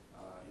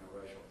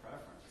racial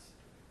preference.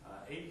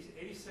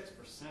 86%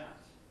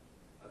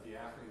 of the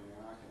African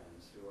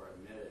Americans who are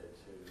admitted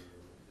to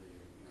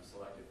the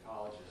selected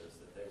colleges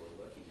that they were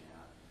looking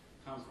at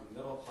come from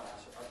middle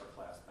class or upper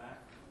class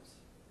backgrounds.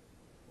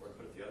 Or to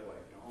put it the other way,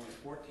 only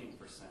 14%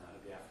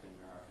 of the African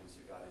Americans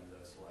who got into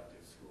those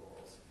selective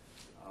schools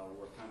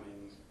were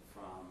coming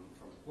from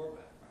poor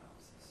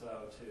backgrounds.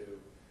 So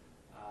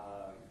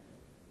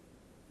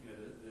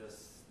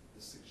this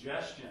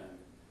suggestion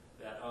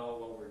that,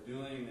 we're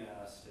doing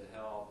this to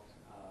help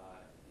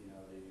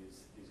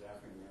these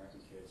African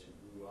American kids who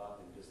grew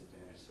up in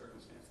disadvantaged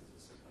circumstances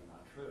is simply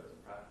not true. As a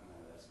practical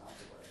matter, that's not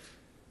the way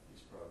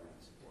these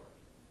programs work.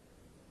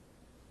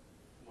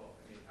 Well,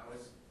 I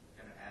was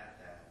going to add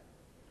that,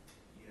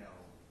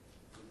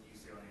 with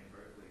UCLA and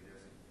Berkeley,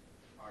 there's an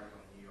article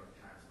in the New York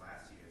Times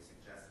last year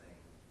suggesting,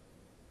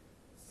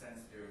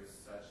 since there is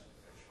such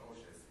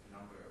atrocious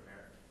number of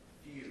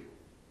few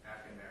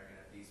African American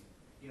at these,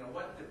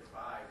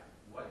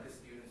 what the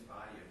students'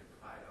 body are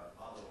deprived of,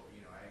 although,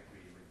 I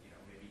agree with,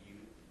 maybe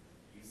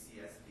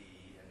UCSD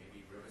and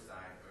maybe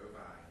Riverside,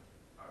 Irvine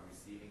are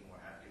receiving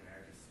more African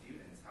American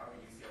students. However,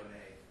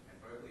 UCLA and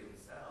Berkeley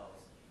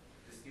themselves,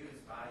 the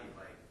students' body,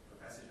 like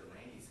Professor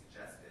Delaney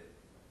suggested,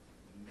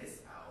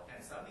 miss out. And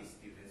some of these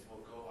students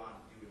will go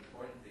on to do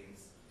important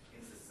things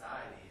in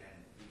society and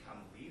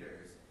become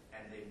leaders,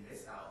 and they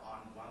miss out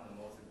on one of the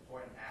most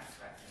important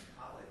aspects in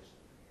college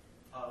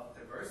of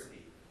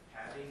diversity,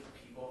 having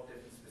people of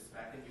different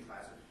perspectives in your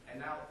classroom. And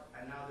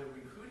now the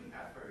recruiting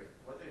effort,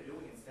 what they're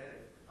doing instead of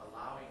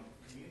allowing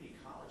community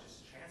colleges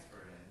to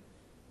transfer in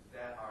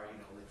that are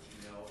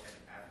Latino and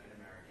African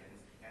Americans,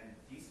 and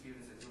these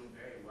students are doing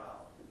very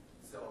well.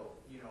 So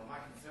my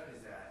concern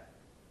is that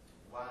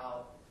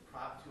while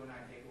Prop 209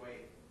 take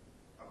away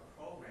a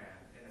program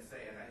and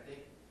I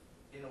think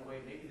in a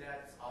way maybe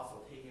that's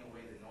also taking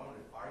away the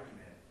normative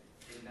argument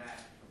in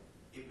that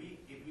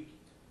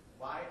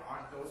why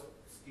aren't those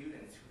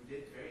students who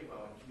did very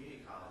well in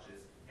community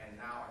colleges and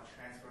now are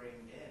transferring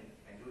in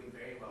and doing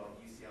very well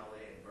in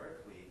UCLA and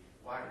Berkeley,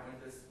 why weren't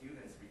those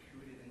students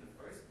recruited in the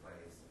first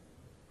place?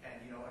 And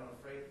I'm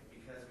afraid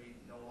because we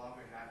no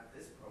longer have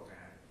this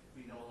program,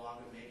 we no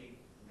longer making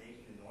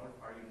the normative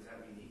arguments that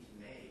we need to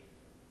make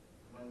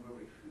when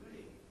we're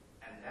recruiting,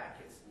 and that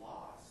gets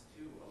lost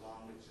too,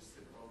 along with just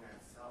the program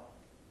itself.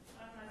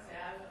 I must say,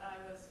 I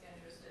was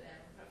interested in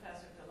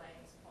Professor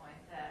Delaney's point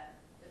that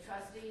the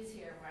trustees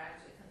here were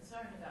actually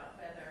concerned about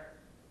whether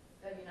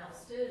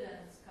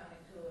students coming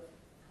to a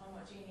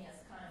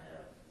homogeneous kind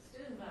of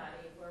student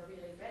body were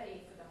really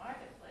ready for the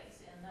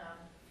marketplace.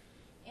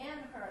 In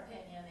her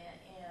opinion,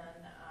 in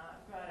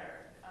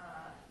Grutter,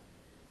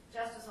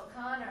 Justice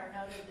O'Connor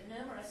noted that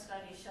numerous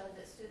studies showed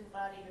that student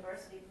body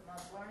diversity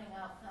promotes learning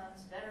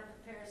outcomes, better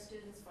prepares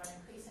students for an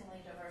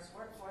increasingly diverse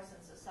workforce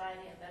and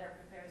society, and better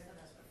prepares them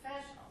as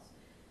professionals.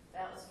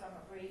 That was from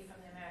a brief from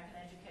the American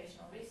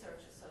Educational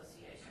Research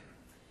Association.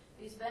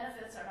 These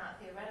benefits are not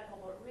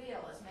theoretical but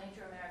real, as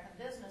major American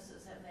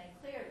businesses have made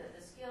clear that the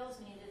skills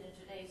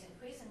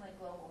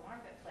global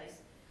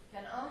marketplace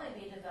can only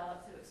be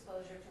developed through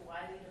exposure to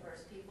widely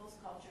diverse peoples,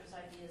 cultures,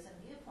 ideas, and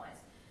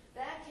viewpoints.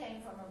 That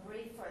came from a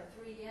brief for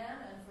 3M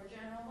and for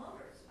General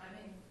Motors. I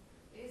mean,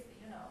 these,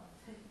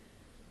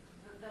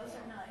 those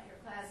are not your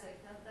classic,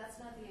 that's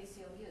not the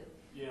ACLU.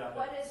 Yeah,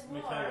 What is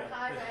more,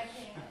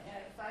 high-ranking,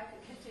 if I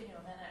could continue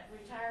a minute,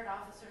 retired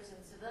officers and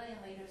civilian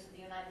leaders of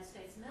the United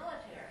States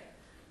military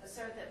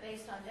assert that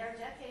based on their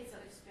decades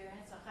of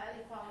experience, a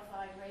highly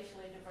qualified,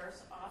 racially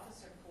diverse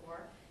officer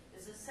corps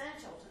is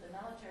essential to the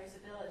military's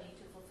ability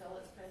to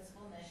fulfill its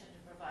principal mission to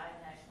provide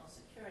national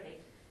security.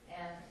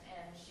 And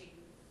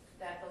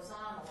that goes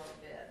on a little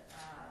bit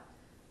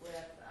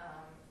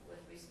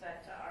with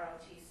respect to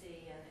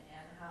ROTC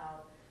and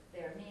how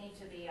there need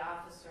to be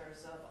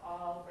officers of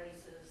all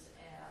races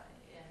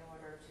in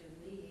order to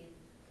lead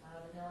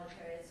the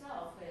military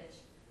itself,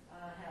 which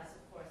has,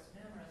 of course,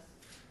 numerous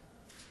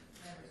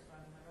members from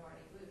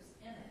minority groups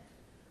in it.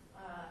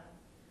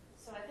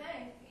 So I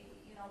think,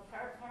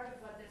 part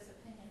of what this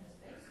opinion is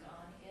based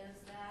on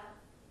is that,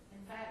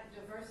 in fact,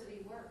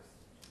 diversity works.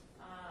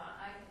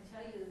 I can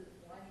tell you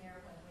one year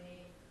when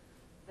we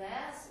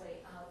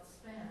vastly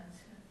outspent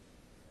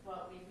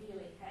what we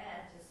really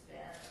had to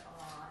spend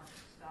on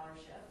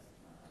scholarships,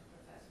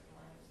 Professor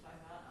Delaney was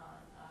talking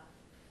about,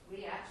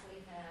 we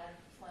actually had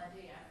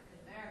plenty African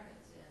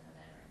Americans in an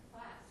entering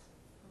class,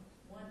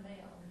 one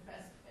male in the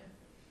rest.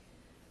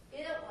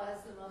 It was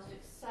the most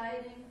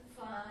exciting,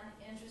 fun,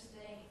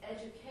 interesting,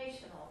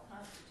 educational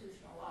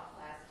constitutional law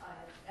class I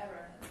have ever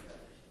had the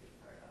privilege to be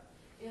part of.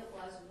 It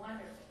was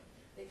wonderful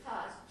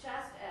because,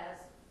 just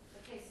as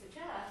the case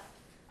suggests,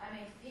 I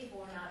mean,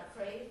 people were not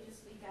afraid to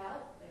speak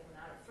out. They were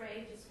not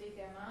afraid to speak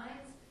their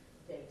minds.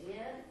 They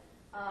did.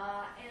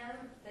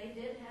 And they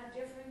did have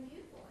differing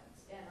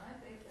viewpoints. And I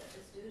think that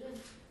the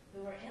students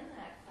who were in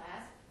that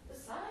class,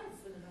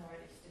 besides the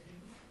minority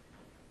students,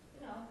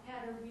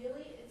 had a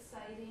really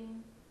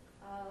exciting,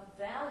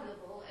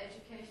 valuable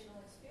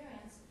educational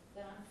experience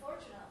that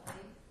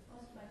unfortunately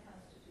most of my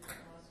constitutional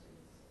law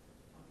students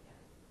don't get.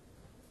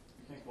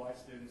 You think white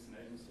students and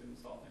Asian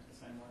students all think the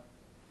same way?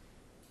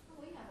 Well,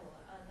 we have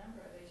a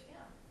number of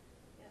HM,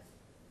 yes.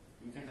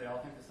 You think they all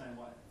think the same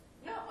way?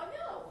 No,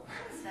 no.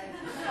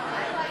 No,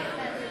 I like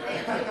that they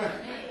agree with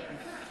me.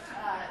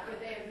 Would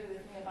they agree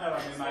with me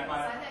about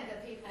that? I think the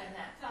people in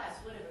that class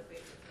would have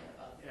agreed with me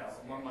about this. Yeah,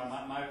 well, of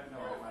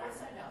course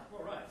I know.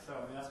 Well, right. So,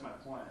 I mean, that's my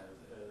point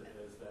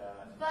is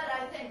that... But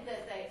I think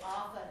that they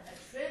often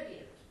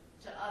attribute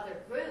to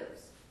other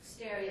groups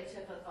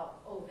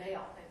stereotypical, they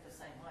all think the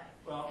same way.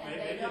 Well, and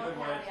they don't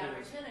have the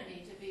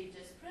opportunity to be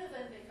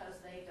disproven because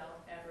they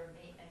don't ever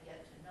meet and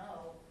get to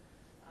know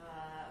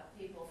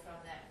people from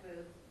that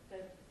group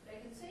that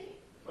they can see.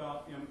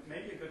 Well,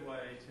 maybe a good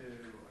way to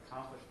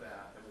accomplish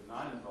that would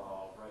not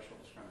involve racial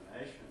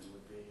discrimination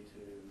would be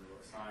to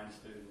assign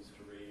students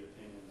to read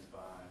opinions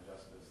by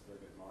Justice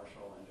Thurgood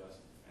Marshall and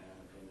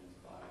opinions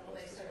by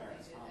They Justice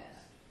certainly Clarence do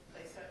Thomas. that.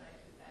 They certainly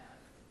do that.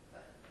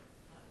 But,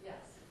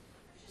 yes.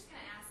 I was just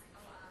going to ask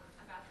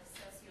about the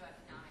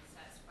socioeconomic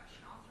status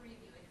question. All three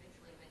of you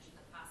individually mentioned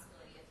the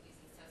possibility of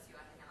using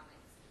socioeconomic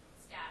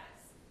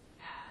status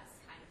as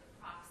kind of the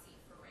proxy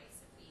for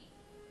race.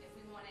 If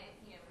we want to,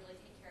 really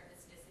take care of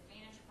this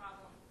disadvantage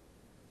problem,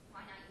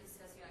 why not use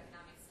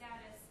socioeconomic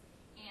status?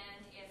 And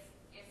if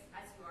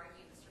as you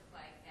argue, Mr.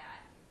 Clegg,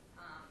 that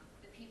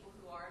the people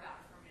who are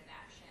about affirmative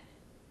action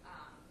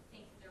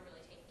think they're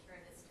really taking care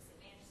of this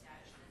disadvantage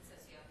status, then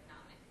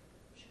socioeconomic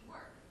should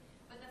work.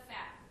 But the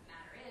fact of the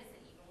matter is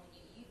that even when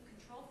you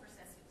control for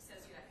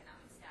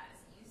socioeconomic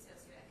status, use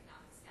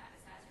socioeconomic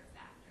status as your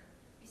factor,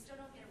 you still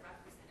don't get a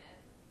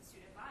representative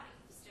student body.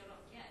 You still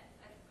don't get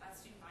a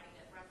student body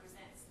that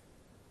represents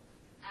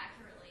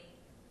accurately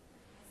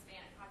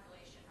Hispanic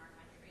population in our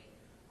country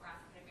or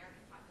African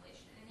American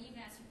population. And even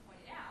as you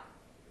pointed out,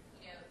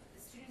 the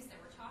students that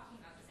we're talking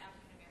about, these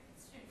African American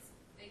students,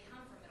 they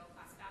come from middle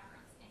class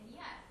backgrounds, and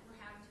yet we're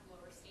having to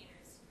lower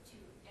standards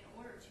in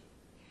order to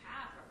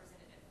have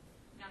representative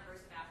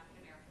numbers of African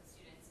American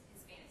students,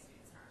 Hispanic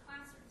students in our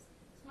classrooms.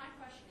 So my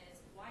question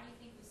is, why do you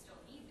think we still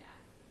need that?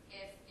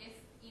 If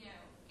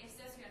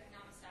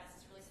socioeconomic status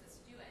is really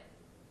supposed to do it,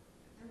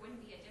 there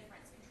wouldn't be a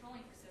difference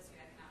controlling for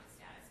socioeconomic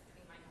status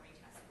between minority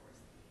task force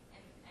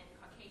and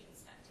Caucasian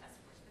task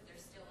force, but there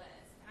still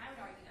is. And I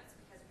would argue that's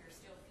because we're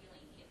still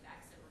feeling the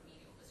effects of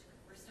remedial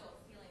discrimination. We're still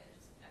feeling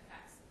the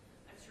effects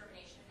of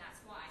discrimination, and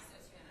that's why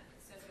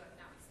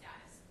socioeconomic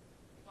status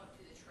won't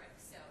do the trick.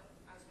 So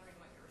I was wondering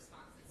what your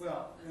response is.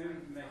 Well, let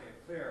me make it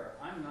clear.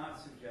 I'm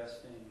not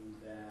suggesting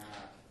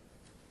that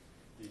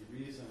the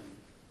reason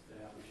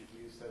that we should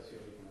use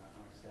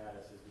socioeconomic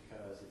status is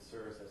because it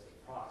serves as a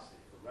proxy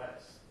for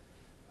race.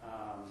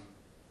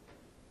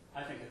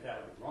 I think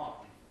that would be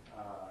wrong.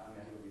 I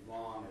think it would be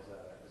wrong as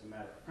a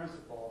matter of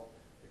principle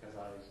because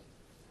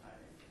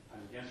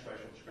I'm against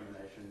racial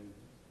discrimination,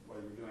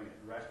 whether you're doing it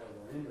directly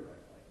or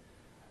indirectly.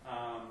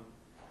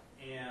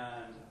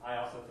 And I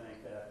also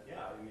think that,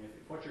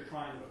 if what you're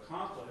trying to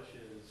accomplish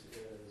is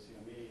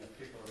meeting a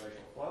particular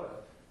racial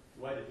quota,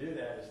 the way to do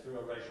that is through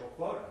a racial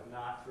quota,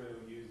 not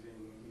through using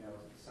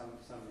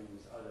some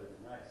means other than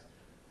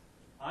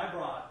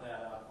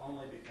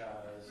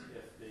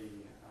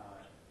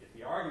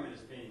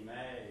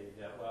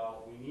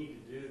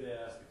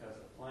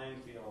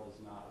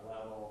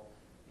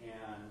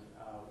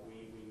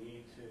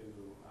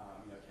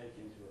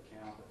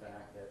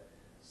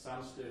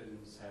some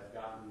students have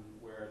gotten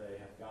where they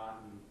have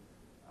gotten,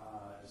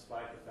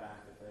 despite the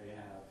fact that they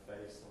have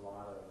faced a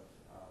lot of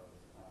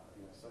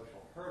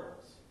social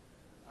hurdles.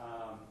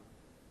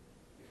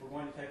 If we're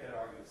going to take that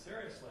argument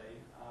seriously,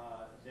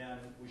 then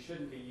we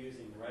shouldn't be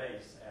using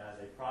race as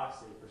a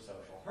proxy for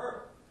social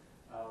hurdle.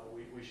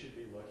 We should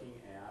be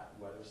looking at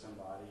whether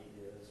somebody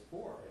is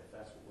poor, if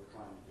that's what we're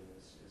trying to do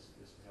is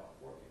to help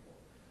poor people.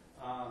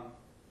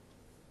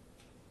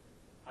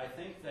 I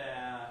think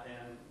that,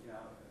 and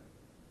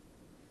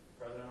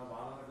President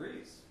Obama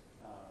agrees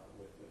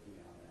with me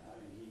on that. I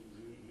mean,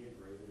 he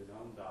agreed that his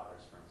own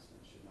daughters, for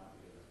instance, should not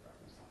be given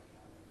preference on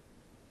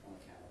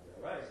account of their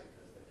race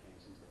because they came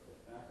from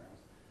different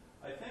backgrounds.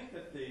 I think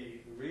that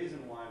the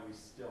reason why we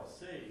still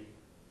see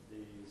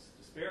these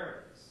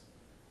disparities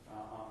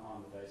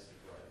on the basis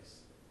of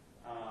race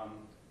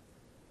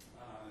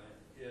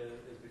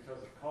is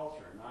because of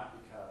culture, not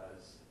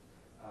because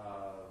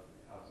of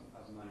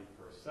money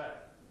per se.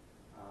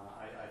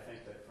 I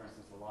think that, for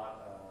instance, a lot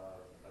of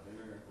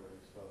immigrant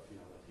groups, both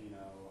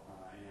Latino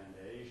and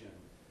Asian,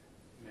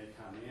 may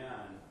come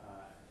in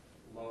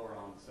lower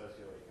on the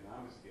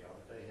socioeconomic scale,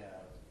 but they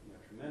have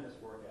tremendous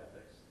work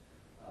ethics,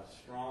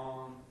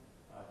 strong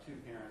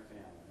two-parent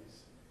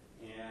families,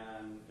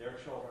 and their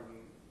children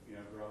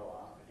grow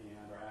up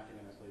and are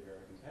academically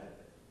very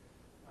competitive,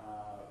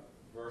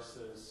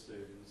 versus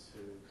students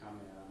who come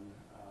in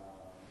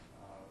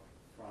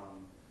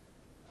from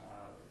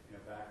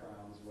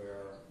backgrounds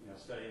where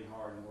studying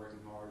hard and working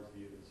hard is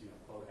viewed as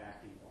quote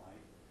acting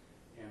white,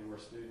 and where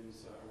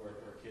students where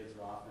kids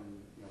are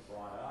often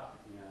brought up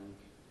in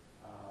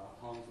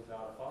homes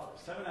without a father.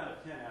 7 out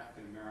of 10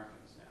 African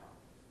Americans now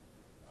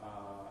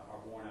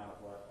are born out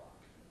of wedlock.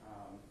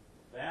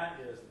 That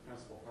is the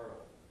principal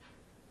hurdle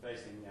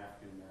facing the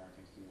African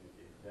American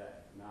community today,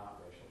 not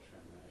racial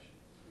discrimination. I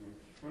mean,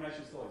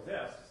 discrimination still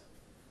exists.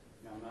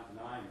 I'm not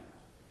denying that.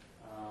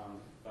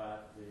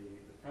 But the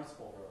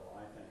principal hurdle,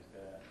 I think,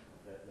 that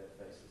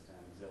faces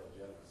them is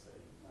illegitimacy,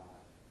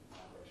 not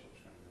racial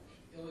discrimination.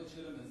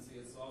 Illegitimacy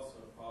is also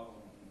a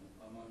problem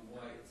among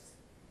whites.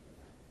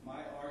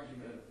 My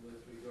argument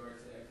with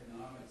regard to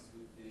economics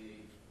would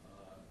be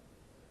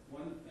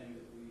one thing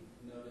that we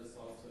notice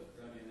also at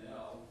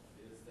W&L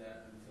is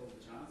that until the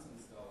Johnson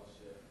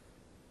Scholarship,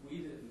 we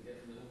didn't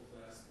get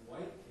middle-class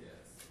white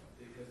kids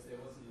because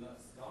there wasn't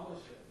enough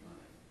scholarship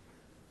money.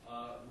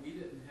 We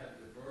didn't have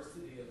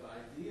diversity of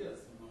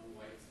ideas among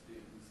white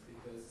students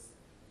because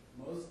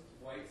most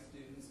white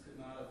students could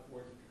not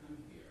afford to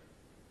come here.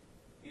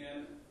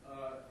 And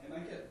I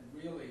get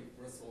really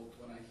bristled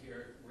when I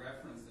hear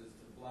references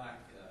to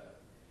black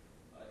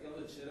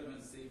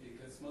illegitimacy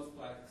because most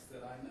blacks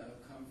that I know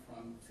come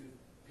from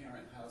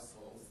two-parent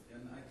households,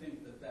 and I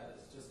think that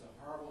is just a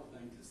horrible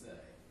thing to say.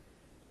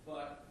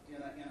 But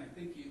and I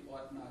think you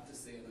ought not to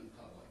say it in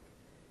public,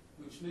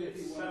 which may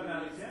be one of the 7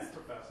 out of reasons. 10,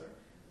 Professor.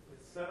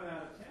 It's 7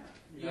 out of 10.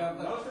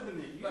 Most of them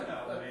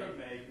that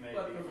may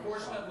but be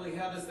proportionately,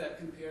 how does that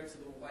compare to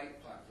the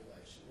white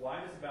population?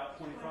 White is about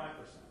 25%, 26%.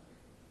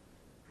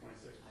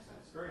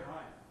 It's very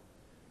high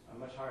now,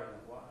 much higher than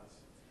it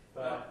was.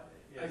 But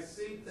I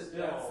think that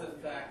that's a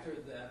factor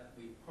that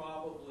we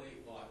probably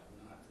ought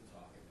not to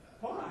talk about.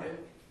 Why?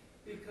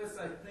 Because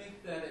I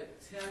think that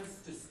it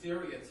tends to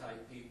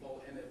stereotype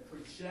people and it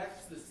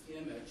projects this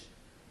image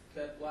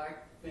that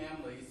black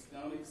families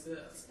don't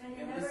exist. And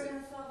you're never going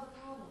to solve the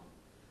problem.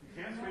 You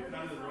can't sweep it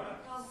under the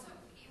rug. So,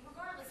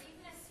 regardless,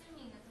 even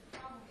assuming that the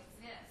problem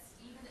exists,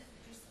 even if,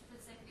 just for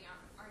the sake of the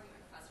argument,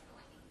 Professor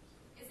Delaney,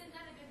 isn't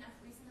that a good enough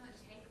reason though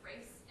to take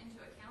race into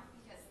account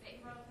because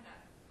they grew up in a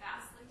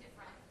vastly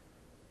different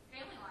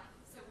family life?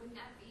 So wouldn't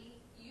that be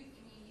you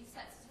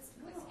said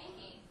statistically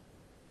speaking,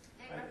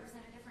 they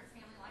represent a different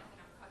family life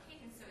than a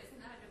Caucasian. So isn't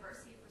that a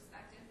diversity of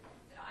perspective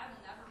that I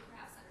will never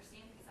perhaps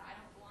understand because I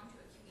don't belong to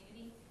a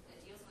community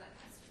that deals with that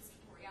kind of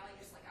statistical reality,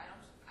 just like I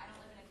don't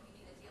live in a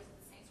community that deals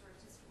with the same sort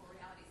of statistical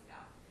realities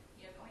about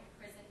going to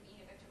prison, being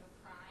a victim of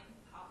crime,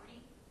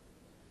 poverty?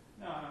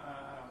 No,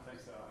 I don't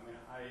think so.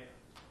 I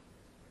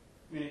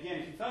mean, again,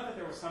 if you thought that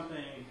there was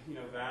something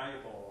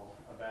valuable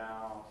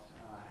about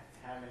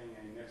having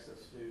a mix of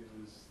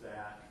students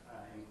that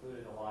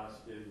included a lot of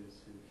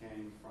students who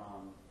came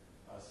from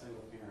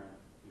single-parent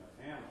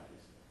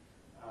families,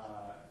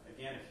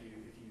 again, if you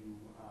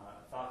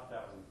thought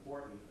that was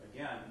important,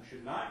 again, you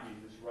should not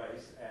use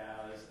race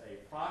as a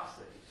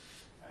proxy,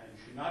 and you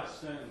should not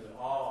assume that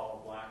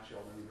all black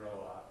children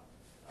grow up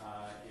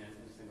in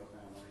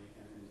single-family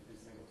and in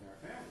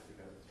single-parent families,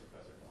 because as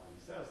Professor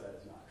Delaney says, that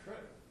is not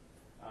true.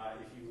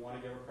 If you want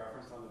to give a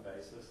preference on the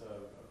basis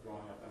of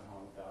growing up in a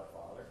home without a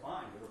father,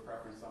 fine. Give a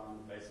preference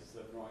on the basis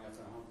of growing up in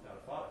a home without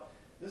a father.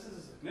 This is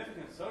a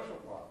significant social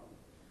problem,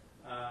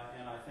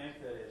 and I think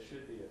that it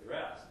should be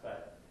addressed.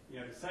 But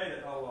to say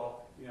that,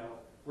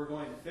 we're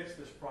going to fix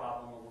this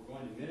problem or we're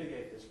going to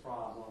mitigate this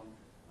problem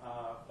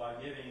by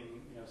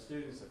giving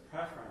students a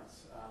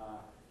preference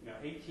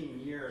 18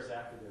 years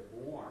after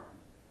they're born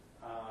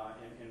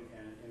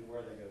in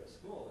where they go to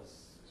school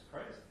is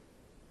crazy.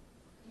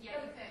 Yeah,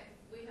 Okay,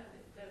 we have,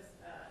 there's,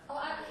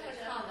 I had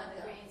a comment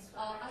though.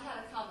 I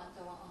had a comment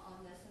though on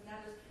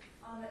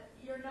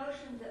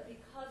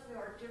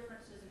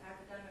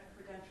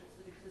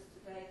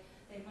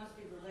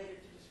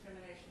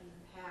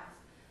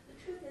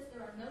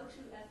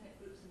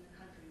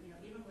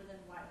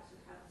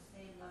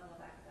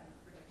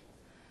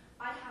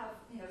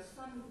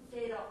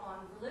data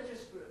on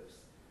religious groups,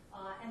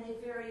 and they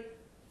vary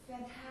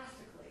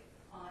fantastically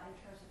in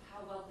terms of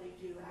how well they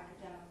do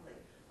academically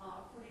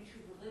according to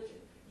religion.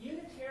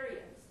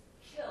 Unitarians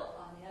kill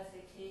on the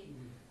SAT.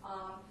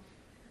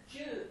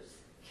 Jews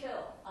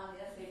kill on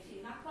the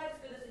SAT. Not quite as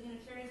good as the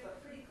Unitarians,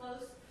 but pretty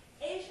close.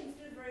 Asians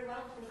do very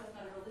well. Of course, that's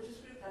not a religious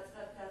group. That's a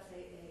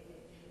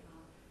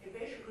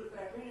racial group.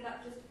 But I bring it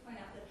up just to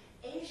point out that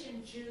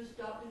Asian Jews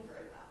don't do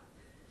very well.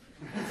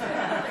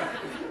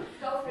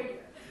 Go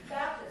figure.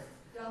 Baptists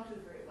don't do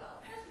very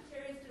well.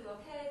 Presbyterians do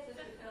okay.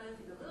 Episcopalians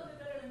do a little bit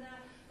better than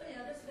that. But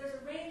there's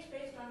a range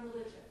based on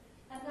religion,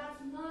 and that's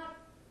not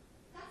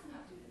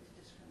due to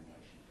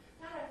discrimination.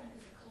 That I think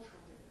is a cultural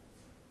difference.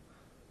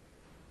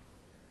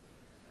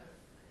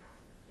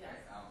 Yes.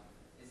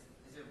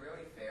 Is it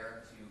really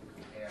fair to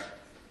compare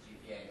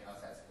GPA and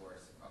LSAT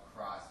scores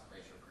across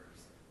racial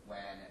groups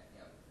when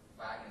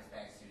Black and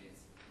Hispanic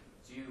students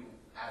do,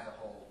 as a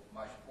whole,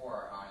 much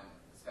poorer on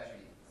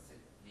especially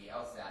the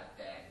LSAT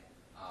than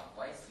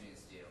white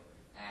students do?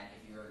 And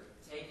if you're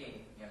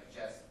taking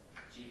just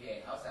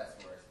GPA and LSAT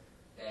scores,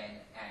 and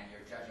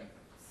you're judging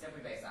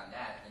simply based on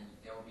that, then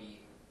there will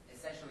be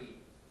essentially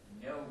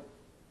no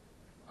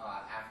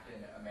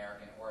African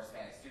American or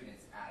Hispanic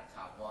students at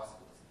top law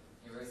schools.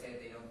 Can you really say that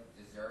they don't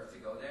deserve to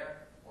go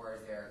there, or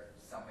is there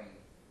something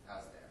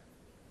else there?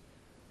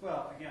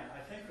 Well, again,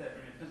 I think that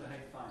it depends on how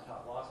you define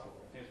top law school.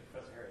 I think as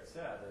Professor Heriot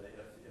said, that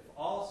if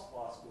all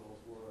law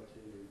schools were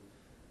to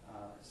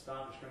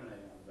stop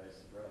discriminating on the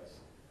basis of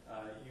race,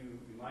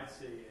 you might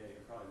see,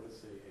 you probably would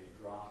see a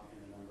drop in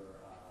the number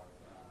of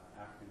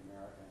African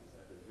Americans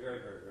at the very,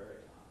 very,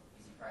 very top.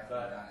 You see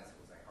practically done at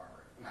schools like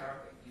Harvard.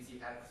 You see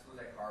at schools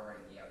like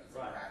Harvard and Yale, you see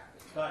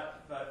practically.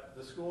 But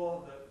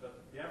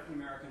the African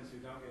Americans who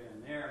don't get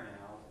in there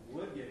now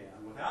would get in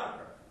without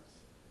a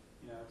preference,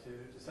 to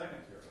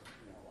second tier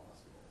law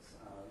schools,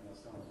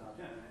 still in the top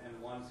 10, and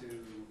the ones who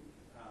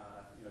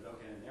don't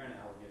get in there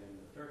now will get into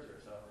the third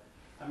tier. So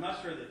I'm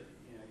not sure that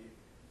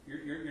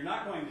you're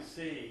not going to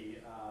see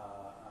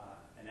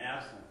an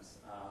absence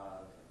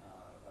of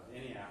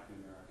any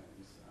African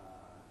Americans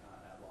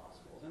at law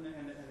schools, and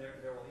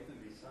there will even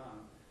be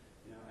some,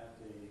 at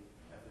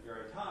the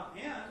very top.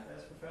 And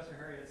as Professor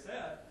Heriot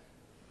said,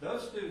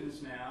 those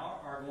students now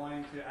are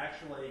going to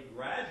actually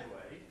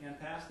graduate and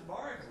pass the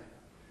bar exam.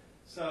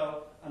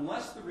 So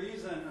unless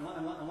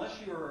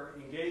you are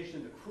engaged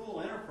in the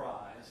cruel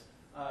enterprise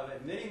of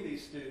admitting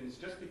these students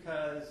just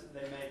because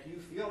they make you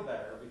feel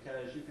better,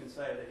 because you can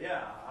say that,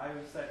 yeah, I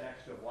would sit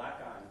next to a black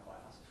guy in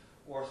class,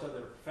 or so that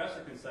a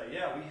professor can say,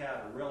 yeah, we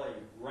had a really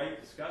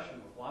great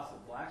discussion with lots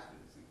of black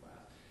students in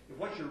class. If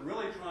what you're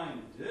really trying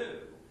to do,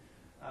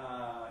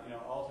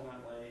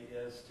 ultimately,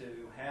 is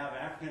to have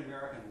African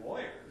American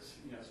lawyers,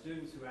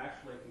 students who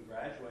actually can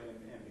graduate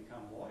and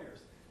become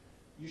lawyers,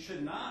 you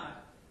should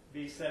not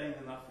be setting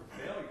them up for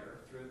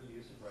failure through the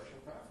use of racial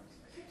preferences.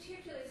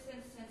 Particularly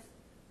since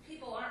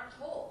people aren't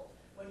told.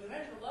 When you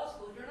enter law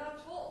school, you're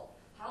not told.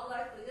 How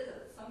likely is it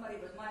that somebody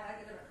with my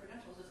academic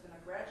credentials is going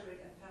to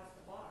graduate and pass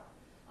the bar?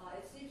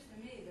 It seems to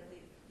me that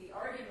the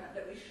argument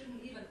that we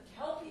shouldn't even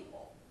tell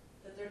people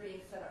that they're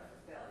being set up for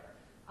failure,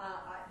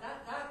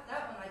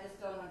 that one I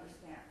just don't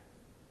understand.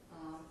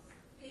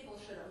 People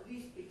should at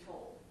least be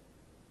told.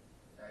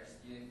 Sorry,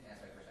 you didn't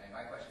answer my question.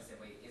 My question is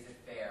simply, is it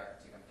fair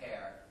to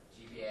compare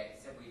GPA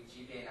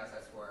and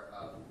LSAT score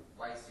of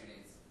white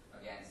students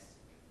against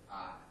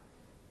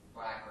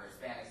Black or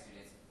Hispanic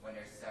students when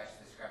there's such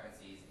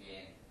discrepancies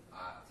in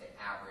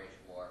average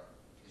or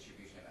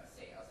distribution of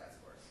state LSAT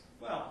scores?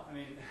 Well,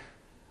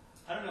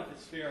 I don't know if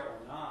it's fair or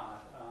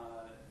not.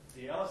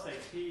 The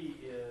LSAT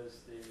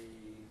is the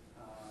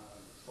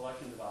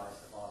selection device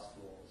that law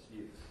schools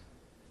use,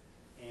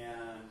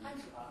 and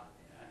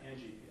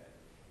GPA.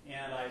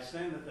 And I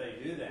assume that they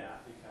do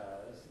that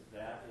because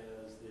that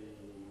is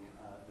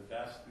the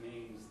best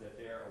means that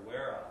they're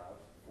aware of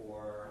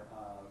for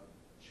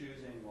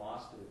choosing law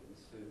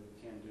students who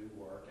can do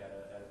work at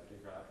a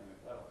particular academic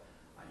level.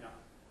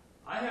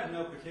 I have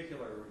no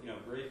particular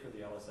brief for the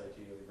LSAT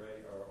or the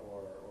grade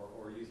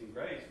or using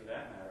grades for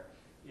that matter.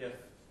 If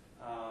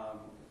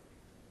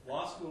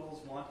law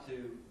schools want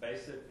to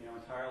base it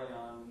entirely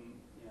on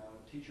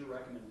teacher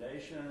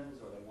recommendations,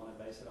 or they want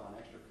to base it on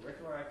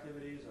extracurricular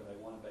activities, or they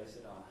want to base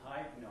it on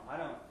height,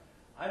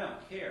 I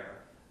don't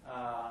care.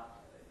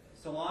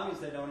 So long as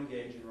they don't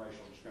engage in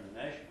racial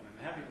discrimination. I'm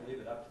happy to leave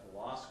it up to the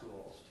law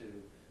schools to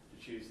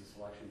choose the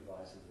selection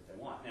devices that they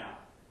want. Now,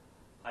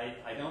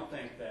 I don't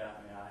think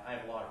that, I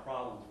have a lot of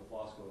problems with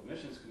law school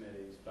admissions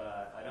committees,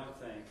 but I don't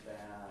think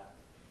that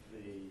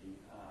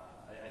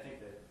I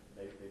think that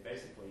they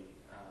basically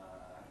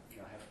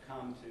have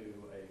come to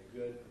a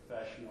good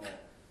professional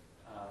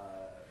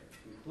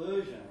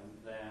conclusion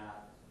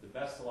that the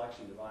best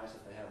selection device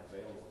that they have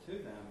available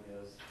to them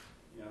is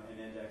an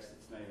index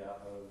that's made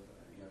up of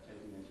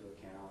taking into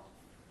account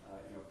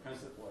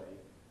principally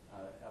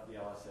of the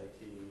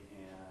LSAT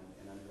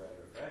and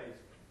undergraduate grades,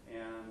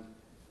 and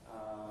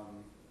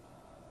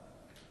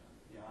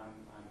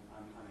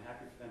I'm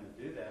happy for them to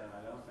do that, and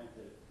I don't think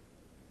that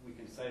we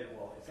can say say that,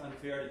 well, it's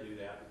unfair to do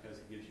that because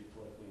it gives you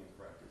politically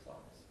incorrect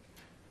results.